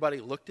 And everybody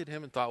looked at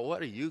him and thought,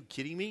 what, are you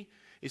kidding me?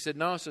 He said,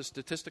 no, it's a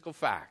statistical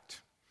fact.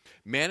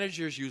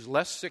 Managers use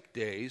less sick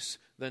days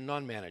than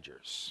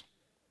non-managers.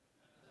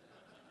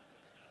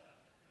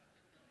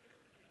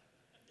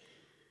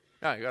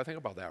 Yeah, you got to think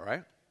about that,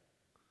 right?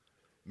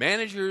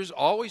 Managers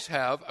always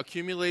have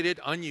accumulated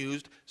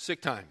unused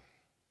sick time.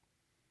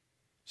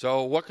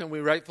 So what can we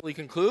rightfully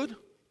conclude?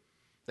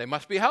 They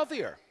must be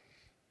healthier.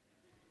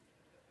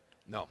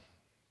 No.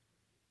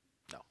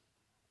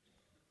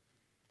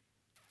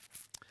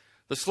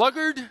 The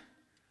sluggard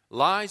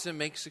lies and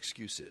makes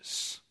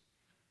excuses.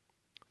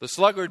 The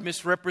sluggard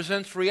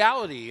misrepresents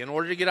reality in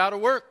order to get out of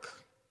work.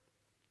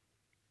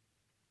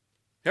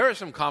 Here are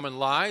some common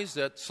lies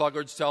that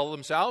sluggards tell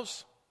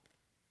themselves.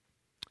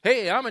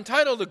 Hey, I'm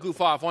entitled to goof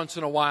off once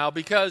in a while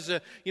because,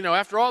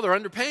 after all, they're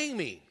underpaying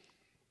me.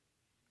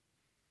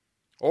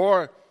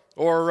 Or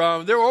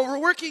they're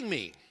overworking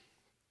me.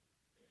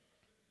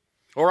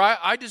 Or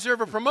I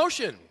deserve a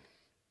promotion.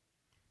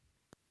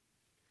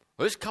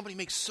 Well, this company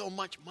makes so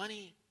much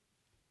money.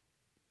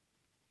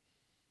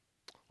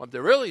 What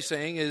they're really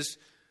saying is,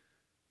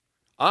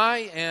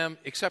 I am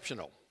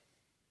exceptional,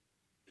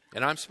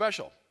 and I'm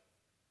special,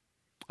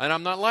 and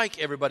I'm not like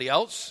everybody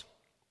else.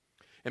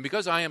 And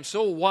because I am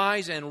so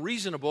wise and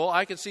reasonable,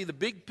 I can see the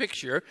big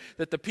picture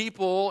that the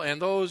people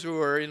and those who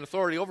are in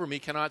authority over me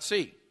cannot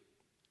see.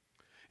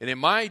 And in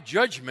my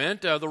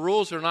judgment, the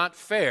rules are not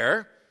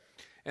fair,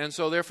 and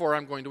so therefore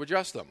I'm going to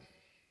adjust them.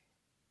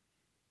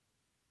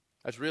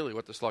 That's really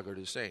what the sluggard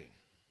is saying.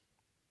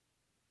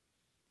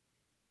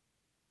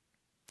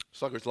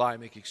 Sluggards lie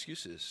and make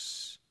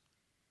excuses.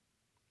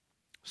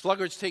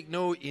 Sluggards take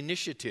no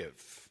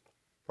initiative.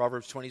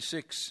 Proverbs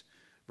 26,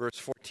 verse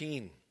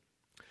 14.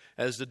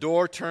 As the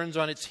door turns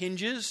on its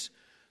hinges,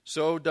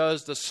 so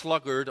does the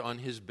sluggard on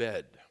his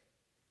bed.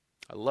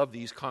 I love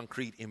these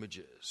concrete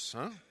images.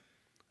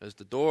 As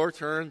the door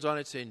turns on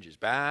its hinges,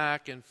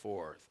 back and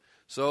forth,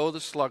 so the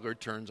sluggard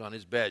turns on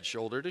his bed,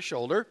 shoulder to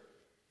shoulder,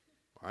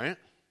 right?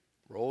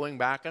 Rolling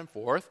back and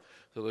forth.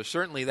 So there's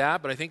certainly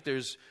that, but I think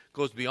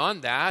goes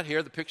beyond that.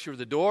 Here, the picture of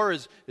the door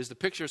is the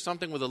picture of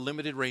something with a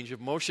limited range of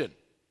motion.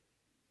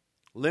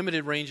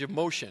 Limited range of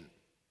motion.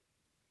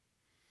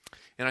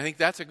 And I think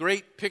that's a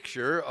great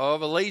picture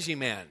of a lazy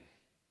man.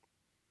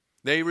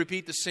 They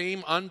repeat the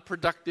same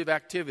unproductive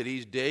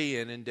activities day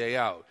in and day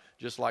out,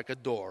 just like a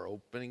door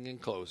opening and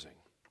closing.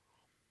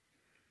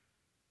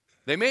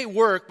 They may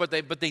work, but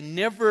they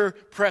never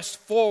press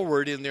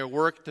forward in their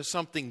work to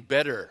something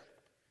better.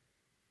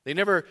 They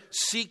never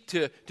seek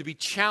to be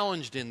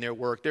challenged in their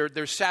work.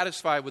 They're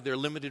satisfied with their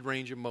limited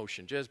range of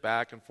motion, just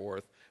back and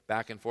forth,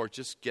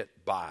 just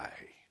get by.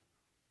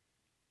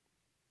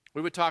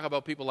 We would talk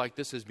about people like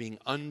this as being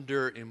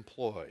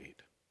underemployed.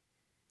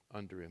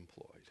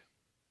 Underemployed.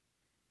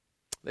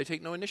 They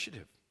take no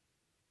initiative,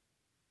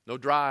 no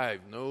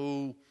drive,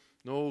 no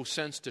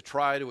sense to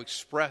try to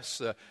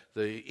express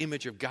the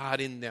image of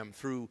God in them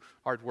through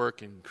hard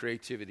work and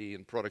creativity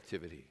and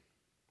productivity.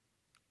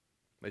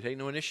 They take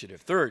no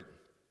initiative. Third,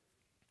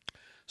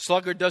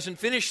 sluggard doesn't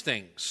finish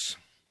things.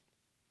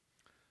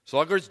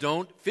 Sluggards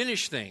don't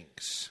finish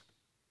things.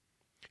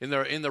 In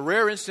the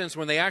rare instance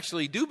when they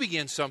actually do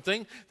begin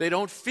something, they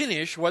don't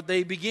finish what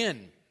they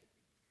begin.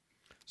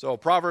 So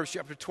Proverbs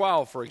chapter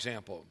 12, for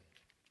example,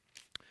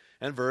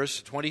 and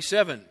verse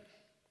 27.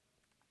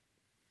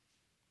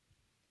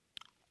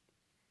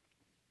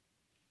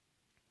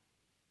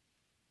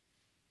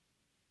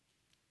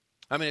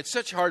 I mean, it's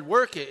such hard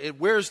work, it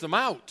wears them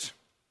out.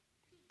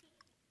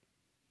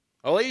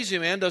 A lazy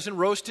man doesn't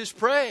roast his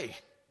prey.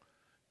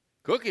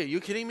 Cook it,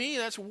 you kidding me?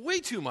 That's way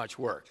too much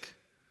work.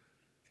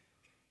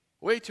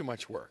 Way too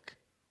much work.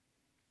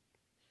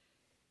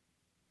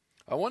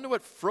 I wonder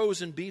what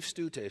frozen beef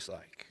stew tastes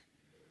like.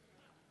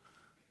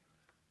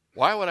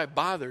 Why would I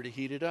bother to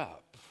heat it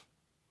up?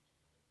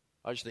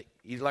 I just think,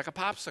 eat it like a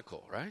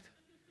popsicle, right?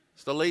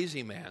 It's the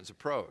lazy man's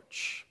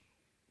approach.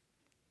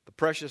 The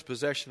precious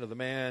possession of a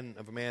man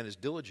is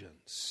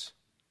diligence.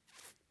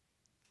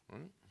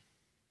 Right?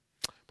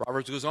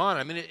 Proverbs goes on.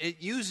 I mean,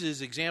 it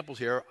uses examples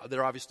here that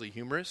are obviously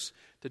humorous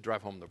to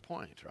drive home their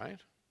point, right?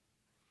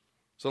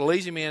 So the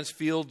lazy man's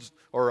field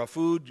or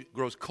food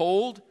grows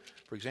cold.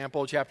 For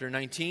example, chapter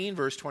 19,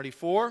 verse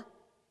 24.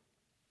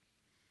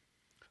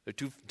 They're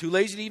too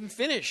lazy to even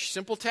finish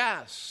simple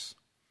tasks.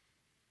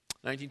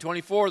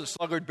 1924, the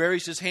sluggard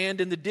buries his hand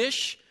in the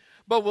dish,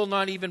 but will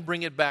not even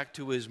bring it back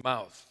to his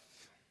mouth.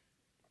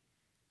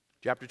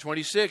 Chapter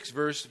 26,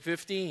 verse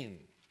 15.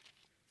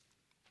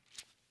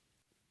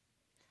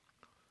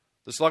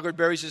 The sluggard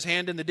buries his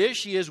hand in the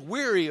dish. He is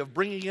weary of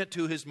bringing it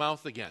to his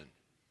mouth again.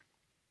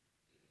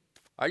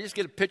 I just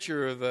get a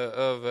picture of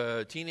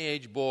a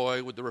teenage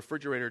boy with the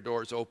refrigerator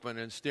doors open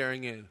and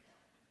staring in.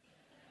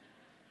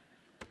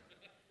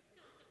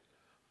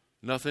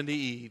 Nothing to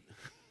eat.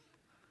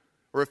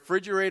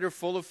 Refrigerator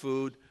full of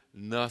food,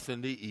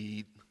 nothing to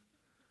eat.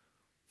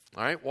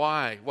 All right,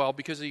 why? Well,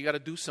 because you got to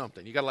do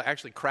something. You got to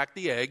actually crack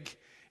the egg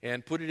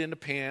and put it in a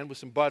pan with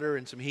some butter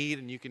and some heat,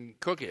 and you can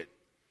cook it.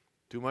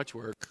 Too much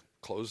work.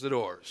 Close the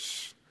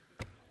doors.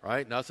 All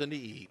right, nothing to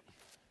eat.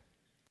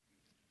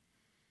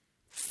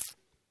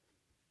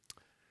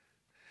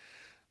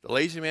 The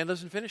lazy man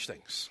doesn't finish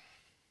things.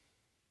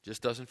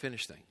 Just doesn't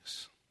finish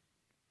things.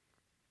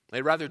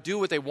 They'd rather do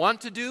what they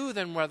want to do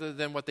rather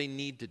than what they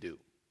need to do.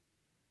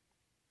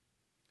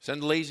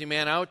 Send the lazy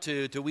man out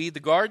to weed the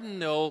garden,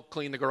 they'll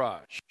clean the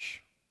garage.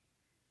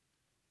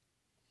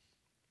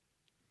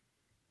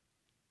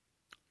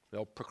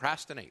 They'll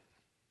procrastinate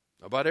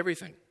about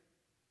everything.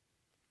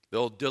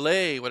 They'll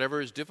delay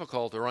whatever is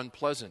difficult or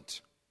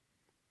unpleasant.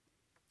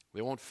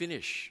 They won't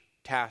finish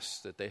tasks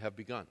that they have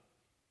begun.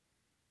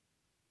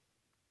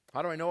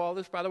 How do I know all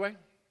this, by the way?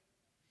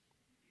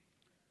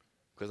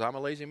 Because I'm a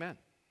lazy man.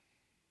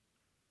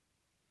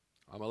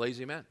 I'm a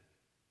lazy man.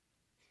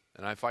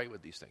 And I fight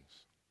with these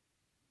things.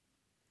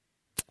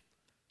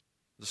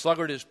 The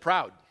sluggard is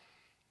proud.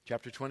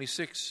 Chapter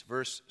 26,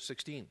 verse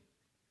 16.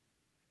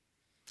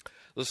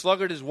 The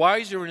sluggard is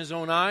wiser in his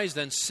own eyes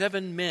than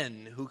 7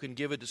 men who can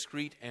give a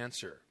discreet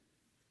answer.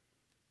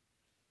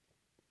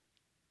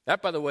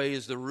 That, by the way,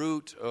 is the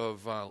root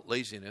of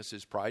laziness,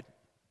 is pride.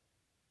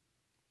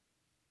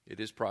 It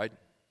is pride.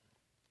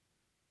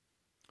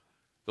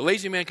 The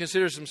lazy man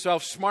considers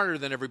himself smarter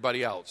than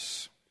everybody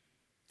else.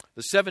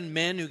 The 7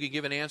 men who can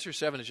give an answer,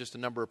 7 is just a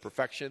number of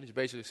perfection. He's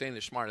basically saying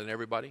they're smarter than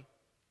everybody,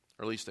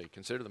 or at least they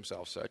consider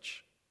themselves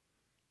such.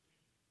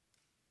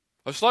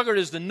 A sluggard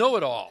is the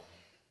know-it-all.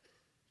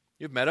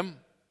 You've met them.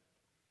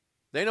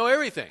 They know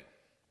everything.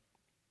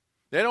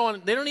 They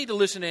don't need to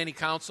listen to any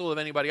counsel of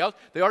anybody else.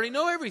 They already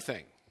know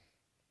everything.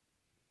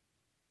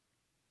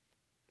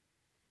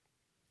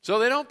 So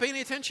they don't pay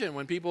any attention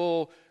when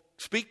people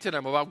speak to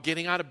them about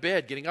getting out of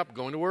bed, getting up,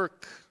 going to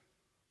work.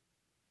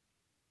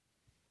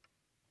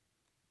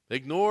 They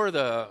ignore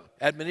the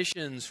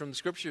admonitions from the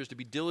Scriptures to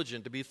be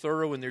diligent, to be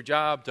thorough in their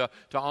job, to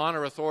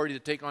honor authority, to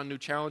take on new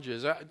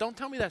challenges. Don't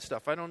tell me that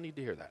stuff. I don't need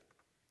to hear that.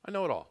 I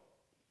know it all.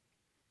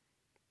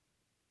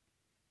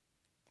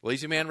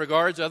 Lazy man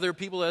regards other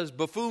people as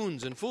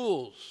buffoons and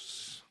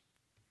fools.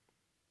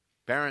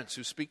 Parents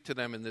who speak to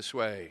them in this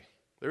way,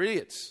 they're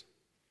idiots.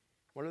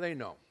 What do they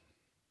know?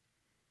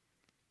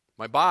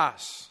 My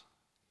boss,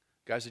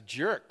 guy's a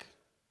jerk.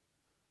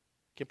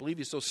 Can't believe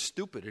he's so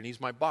stupid and he's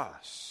my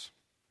boss.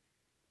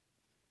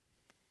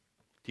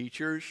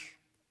 Teachers,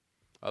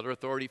 other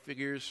authority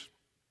figures,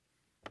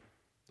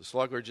 the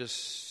sluggard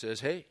just says,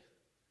 hey,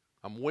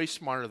 I'm way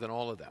smarter than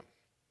all of them.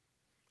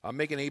 I'm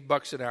making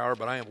 $8 an hour,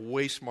 but I am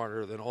way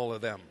smarter than all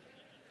of them.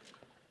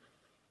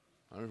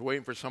 I'm just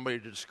waiting for somebody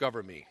to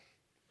discover me.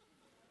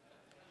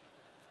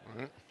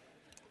 All right?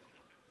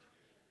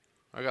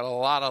 I got a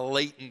lot of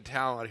latent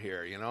talent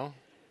here, you know.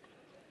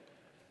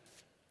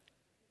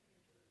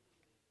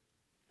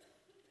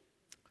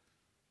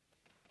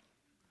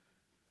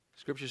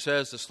 Scripture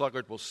says the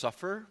sluggard will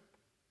suffer.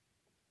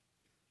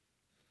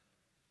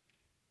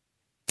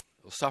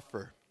 Will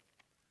suffer.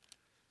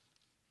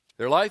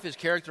 Their life is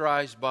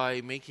characterized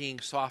by making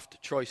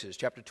soft choices.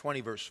 Chapter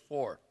 20, verse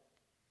 4.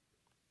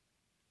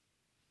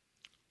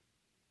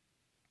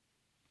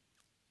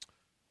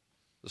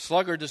 The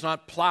sluggard does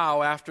not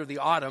plow after the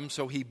autumn,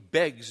 so he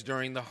begs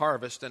during the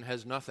harvest and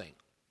has nothing.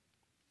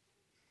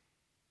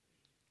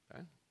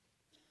 Okay?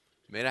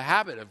 Made a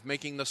habit of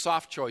making the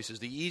soft choices,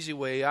 the easy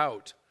way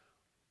out.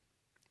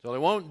 So they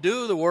won't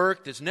do the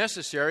work that's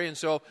necessary, and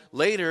so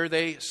later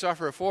they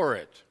suffer for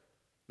it.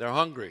 They're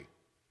hungry.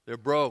 They're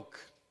broke.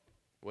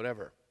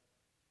 Whatever.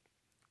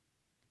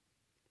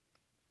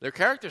 Their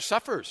character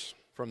suffers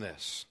from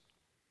this.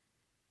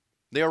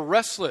 They are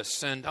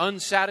restless and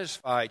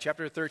unsatisfied.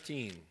 Chapter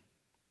 13,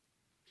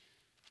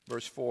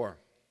 verse 4.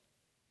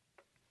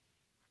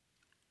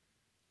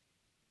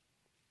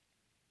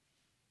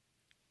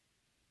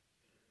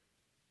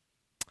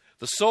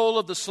 The soul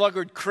of the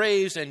sluggard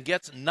craves and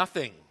gets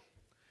nothing,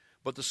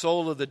 but the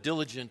soul of the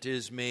diligent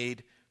is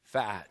made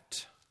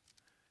fat.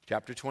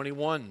 Chapter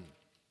 21,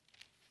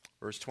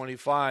 verse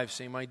 25,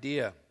 same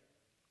idea.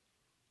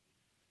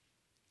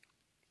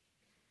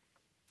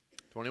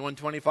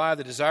 21:25,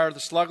 the desire of the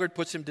sluggard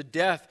puts him to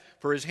death,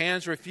 for his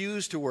hands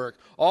refuse to work.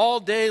 All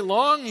day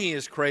long he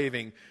is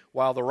craving,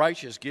 while the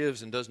righteous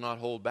gives and does not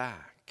hold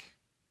back.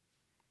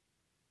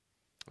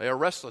 They are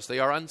restless. They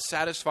are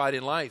unsatisfied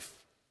in life.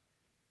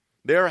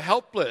 They are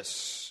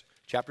helpless.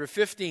 Chapter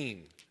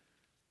 15,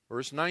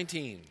 verse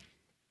 19.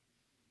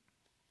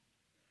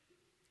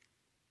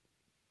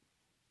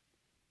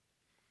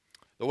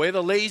 The way of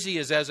the lazy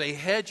is as a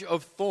hedge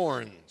of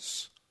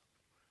thorns,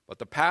 but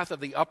the path of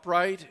the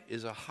upright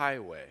is a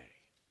highway.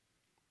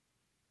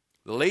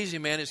 The lazy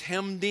man is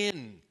hemmed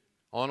in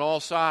on all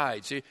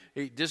sides.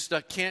 He just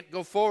can't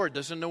go forward,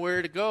 doesn't know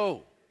where to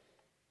go.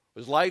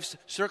 His life's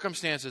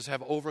circumstances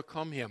have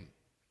overcome him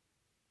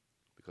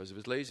because of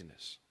his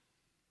laziness.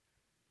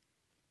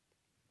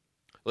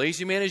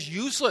 Lazy man is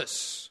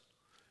useless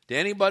to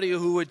anybody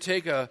who would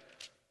take a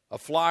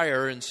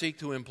flyer and seek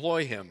to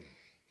employ him.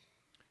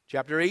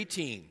 Chapter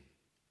 18.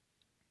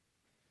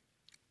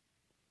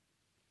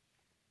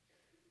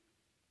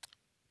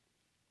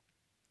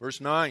 Verse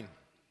 9.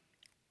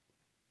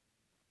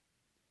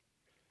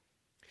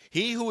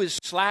 He who is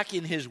slack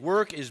in his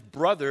work is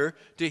brother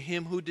to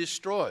him who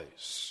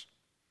destroys.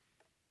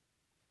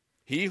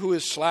 He who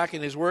is slack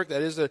in his work,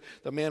 that is the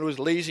man who is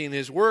lazy in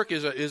his work,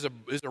 is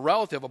a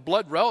relative, a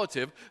blood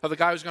relative of the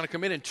guy who's going to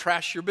come in and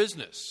trash your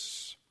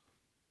business.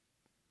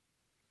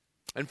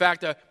 In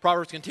fact,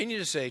 Proverbs continue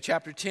to say,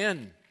 chapter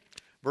 10,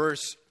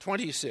 verse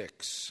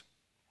 26.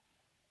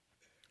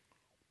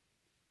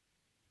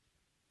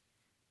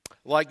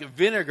 Like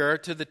vinegar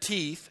to the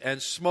teeth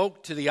and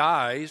smoke to the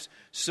eyes,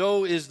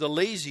 so is the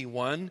lazy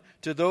one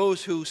to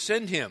those who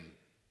send him.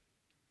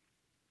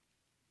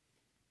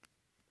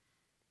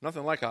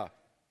 Nothing like a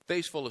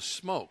face full of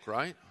smoke,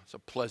 right? It's a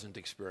pleasant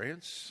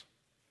experience.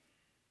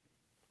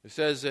 It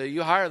says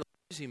you hire the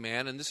lazy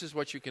man, and this is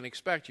what you can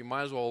expect. You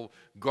might as well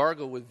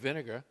gargle with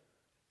vinegar,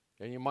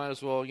 and you might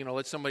as well,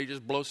 let somebody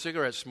just blow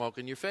cigarette smoke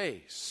in your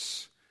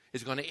face.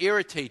 It's going to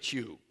irritate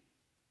you.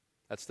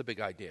 That's the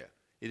big idea.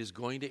 It is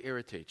going to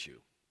irritate you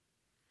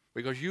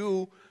because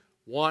you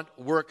want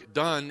work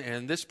done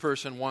and this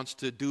person wants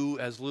to do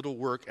as little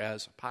work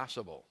as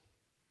possible.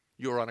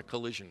 You're on a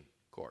collision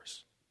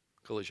course.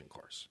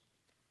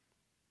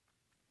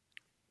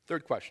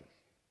 Third question.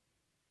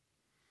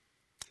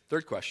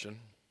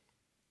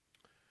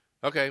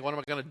 Okay, what am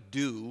I going to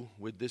do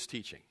with this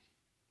teaching?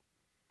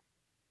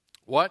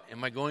 What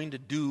am I going to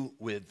do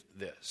with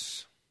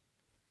this?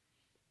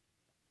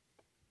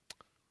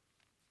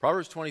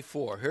 Proverbs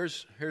 24,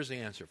 here's the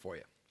answer for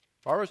you.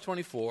 Proverbs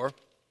 24,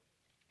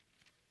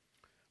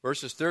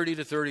 verses 30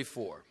 to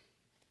 34.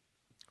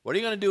 What are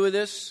you going to do with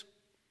this?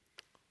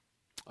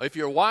 If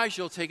you're wise,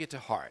 you'll take it to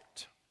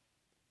heart.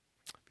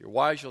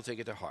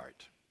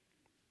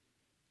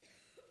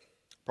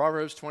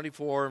 Proverbs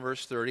 24 and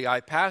verse 30.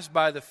 I passed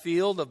by the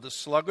field of the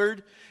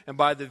sluggard and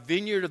by the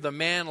vineyard of the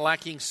man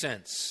lacking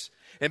sense.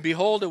 And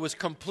behold, it was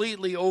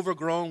completely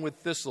overgrown with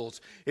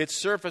thistles.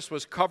 Its surface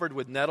was covered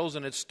with nettles,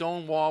 and its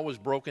stone wall was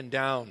broken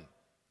down.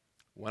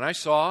 When I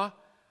saw,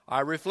 I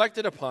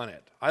reflected upon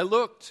it. I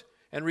looked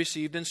and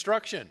received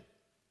instruction.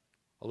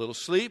 A little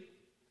sleep,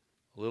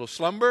 a little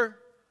slumber,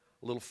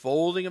 a little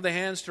folding of the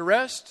hands to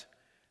rest.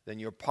 Then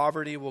your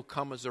poverty will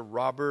come as a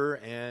robber,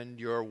 and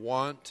your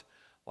want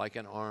like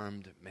an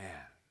armed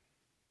man.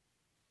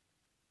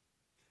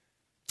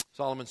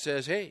 Solomon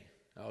says, hey,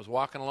 I was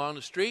walking along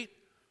the street.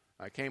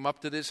 I came up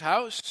to this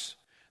house.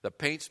 The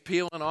paint's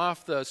peeling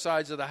off the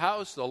sides of the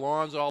house. The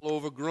lawn's all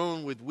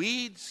overgrown with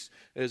weeds.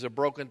 There's a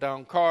broken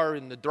down car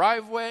in the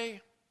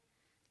driveway.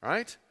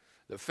 Right?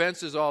 The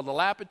fence is all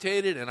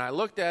dilapidated. And I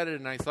looked at it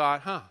and I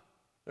thought,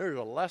 there's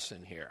a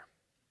lesson here.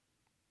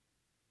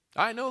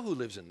 I know who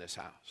lives in this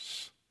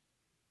house.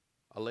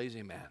 A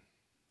lazy man.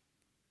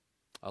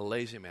 A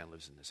lazy man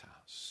lives in this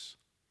house.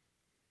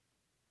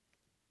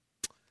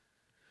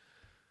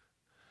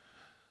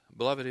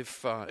 Beloved,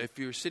 if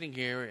you're sitting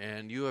here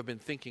and you have been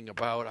thinking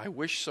about, I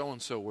wish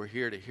so-and-so were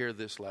here to hear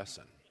this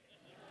lesson,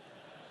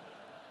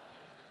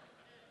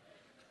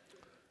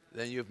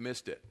 then you've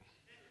missed it.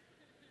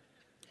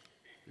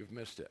 You've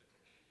missed it.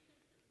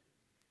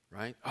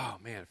 Right? Oh,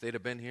 man, if they'd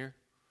have been here,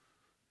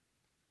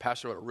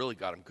 Pastor would have really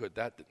got him good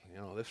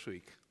this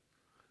week.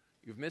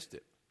 You've missed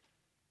it.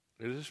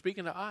 It is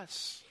speaking to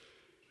us.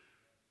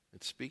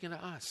 It's speaking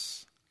to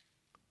us.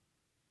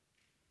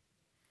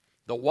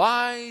 The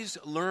wise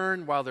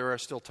learn while there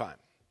is still time.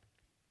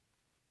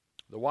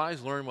 The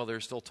wise learn while there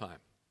is still time.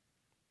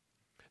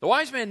 The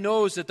wise man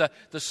knows that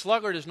the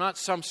sluggard is not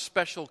some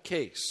special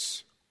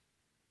case.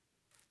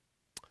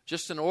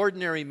 Just an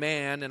ordinary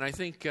man, and I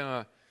think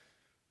the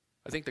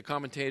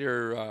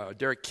commentator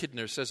Derek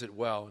Kidner says it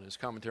well in his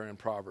commentary on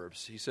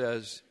Proverbs. He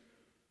says,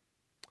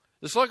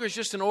 the sluggard is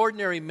just an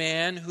ordinary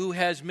man who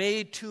has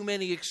made too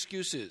many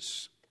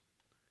excuses,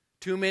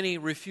 too many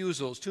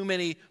refusals, too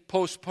many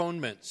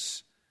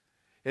postponements.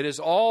 It has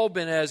all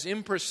been as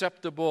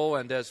imperceptible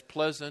and as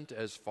pleasant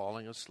as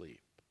falling asleep.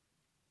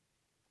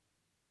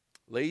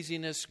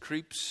 Laziness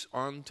creeps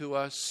onto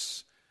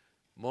us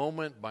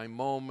moment by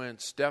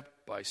moment, step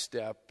by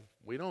step.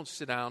 We don't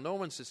sit down. No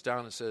one sits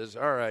down and says,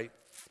 all right,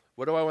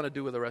 what do I want to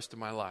do with the rest of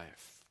my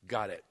life?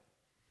 Got it.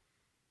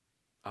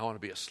 I want to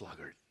be a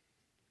sluggard.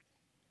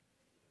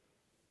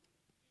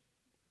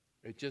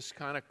 It just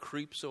kind of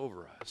creeps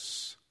over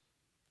us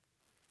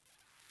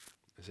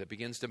as it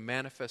begins to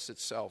manifest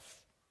itself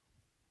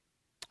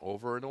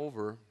over and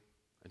over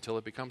until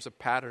it becomes a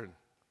pattern.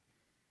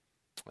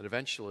 And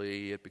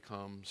eventually it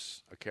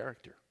becomes a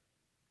character.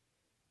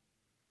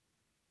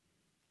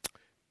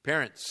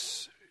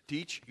 Parents,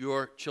 teach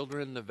your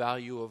children the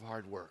value of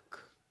hard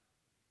work.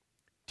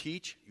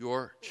 Teach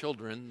your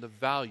children the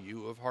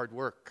value of hard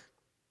work.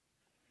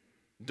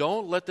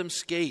 Don't let them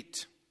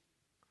skate.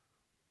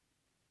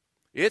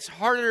 It's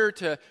harder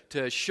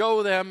to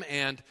show them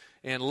and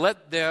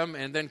let them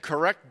and then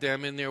correct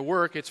them in their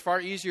work. It's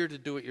far easier to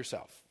do it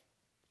yourself.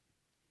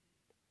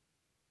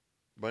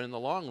 But in the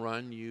long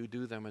run, you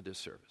do them a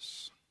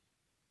disservice.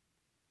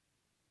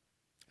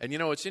 And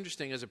it's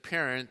interesting as a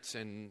parent,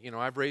 and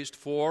I've raised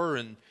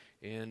 4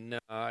 and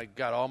I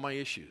got all my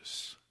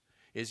issues.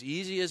 It's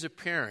easy as a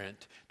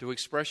parent to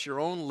express your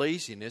own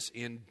laziness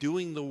in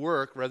doing the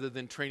work rather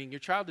than training your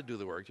child to do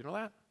the work. You know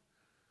that?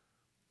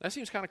 That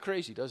seems kind of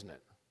crazy, doesn't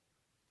it?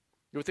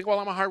 You would think, well,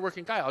 I'm a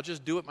hardworking guy. I'll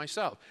just do it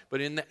myself.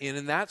 But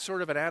in that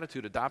sort of an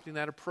attitude, adopting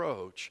that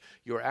approach,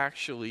 you're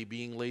actually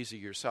being lazy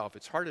yourself.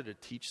 It's harder to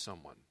teach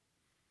someone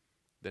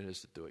than it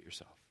is to do it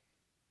yourself.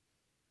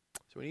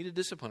 So we need to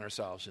discipline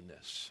ourselves in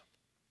this.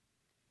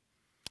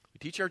 We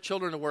teach our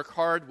children to work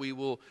hard. We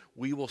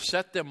will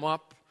set them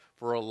up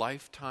for a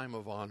lifetime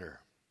of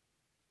honor.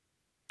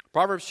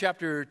 Proverbs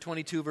chapter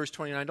 22, verse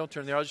 29. Don't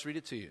turn there. I'll just read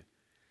it to you.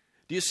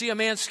 Do you see a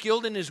man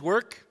skilled in his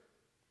work?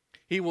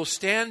 He will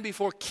stand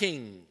before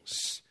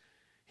kings.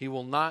 He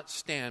will not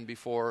stand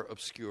before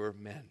obscure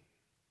men.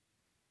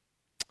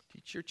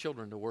 Teach your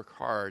children to work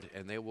hard,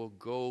 and they will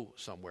go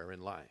somewhere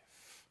in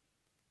life.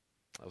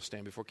 They'll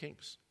stand before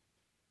kings.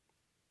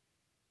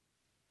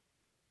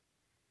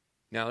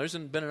 Now, there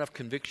hasn't been enough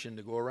conviction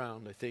to go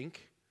around, I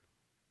think.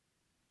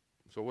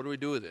 So what do we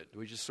do with it? Do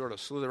we just sort of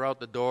slither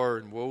out the door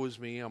and woe is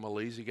me, I'm a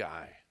lazy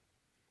guy?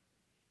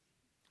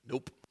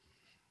 Nope.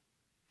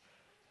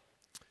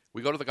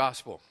 We go to the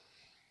gospel.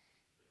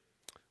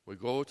 We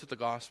go to the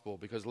gospel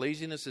because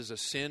laziness is a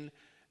sin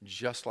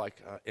just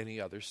like any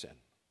other sin.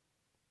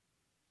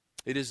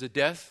 It is the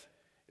death,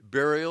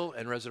 burial,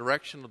 and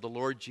resurrection of the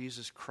Lord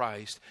Jesus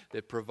Christ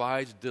that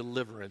provides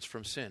deliverance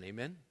from sin.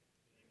 Amen?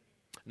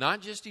 Not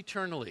just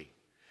eternally,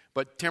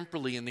 but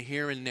temporally in the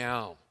here and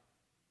now.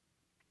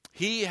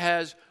 He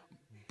has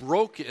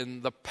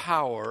broken the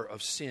power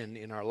of sin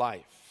in our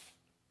life.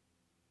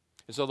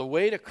 And so the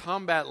way to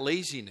combat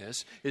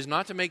laziness is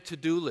not to make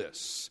to-do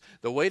lists.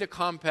 The way to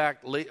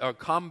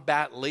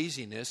combat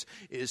laziness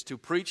is to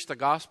preach the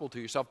gospel to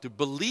yourself, to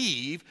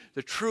believe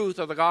the truth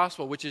of the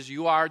gospel, which is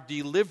you are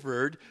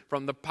delivered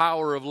from the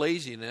power of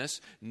laziness.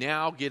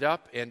 Now get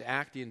up and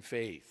act in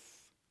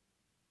faith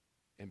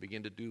and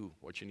begin to do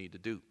what you need to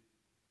do.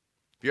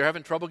 If you're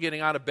having trouble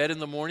getting out of bed in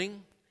the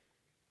morning,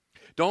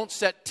 don't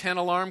set 10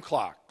 alarm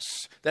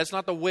clocks. That's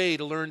not the way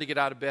to learn to get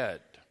out of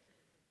bed.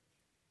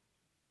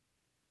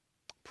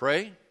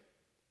 Pray.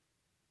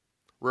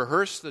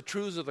 Rehearse the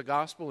truths of the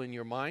gospel in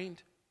your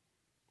mind.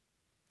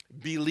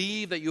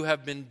 Believe that you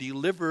have been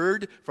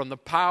delivered from the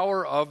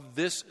power of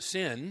this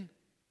sin.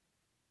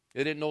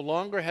 That it no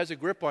longer has a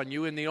grip on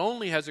you, and it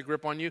only has a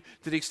grip on you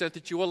to the extent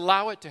that you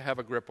allow it to have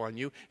a grip on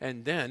you.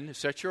 And then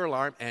set your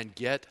alarm and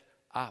get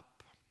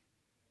up.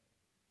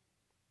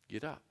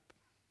 Get up.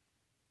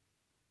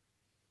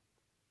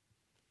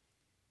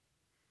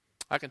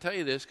 I can tell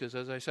you this because,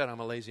 as I said, I'm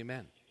a lazy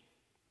man.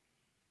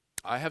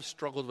 I have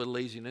struggled with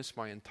laziness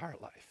my entire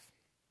life.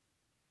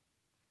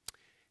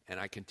 And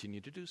I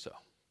continue to do so.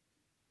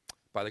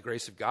 By the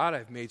grace of God,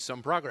 I've made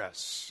some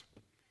progress.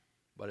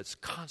 But it's a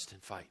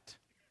constant fight.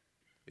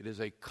 It is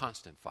a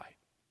constant fight.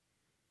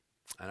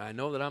 And I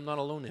know that I'm not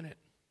alone in it.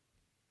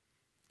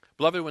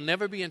 Beloved, we'll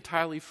never be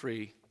entirely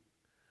free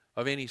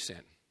of any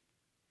sin.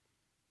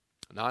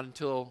 Not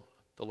until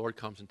the Lord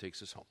comes and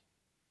takes us home.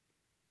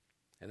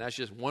 And that's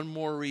just one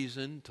more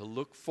reason to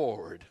look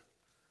forward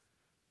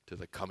to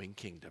the coming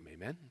kingdom.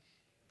 Amen?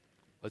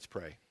 Let's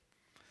pray.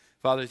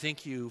 Father,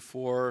 thank you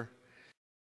for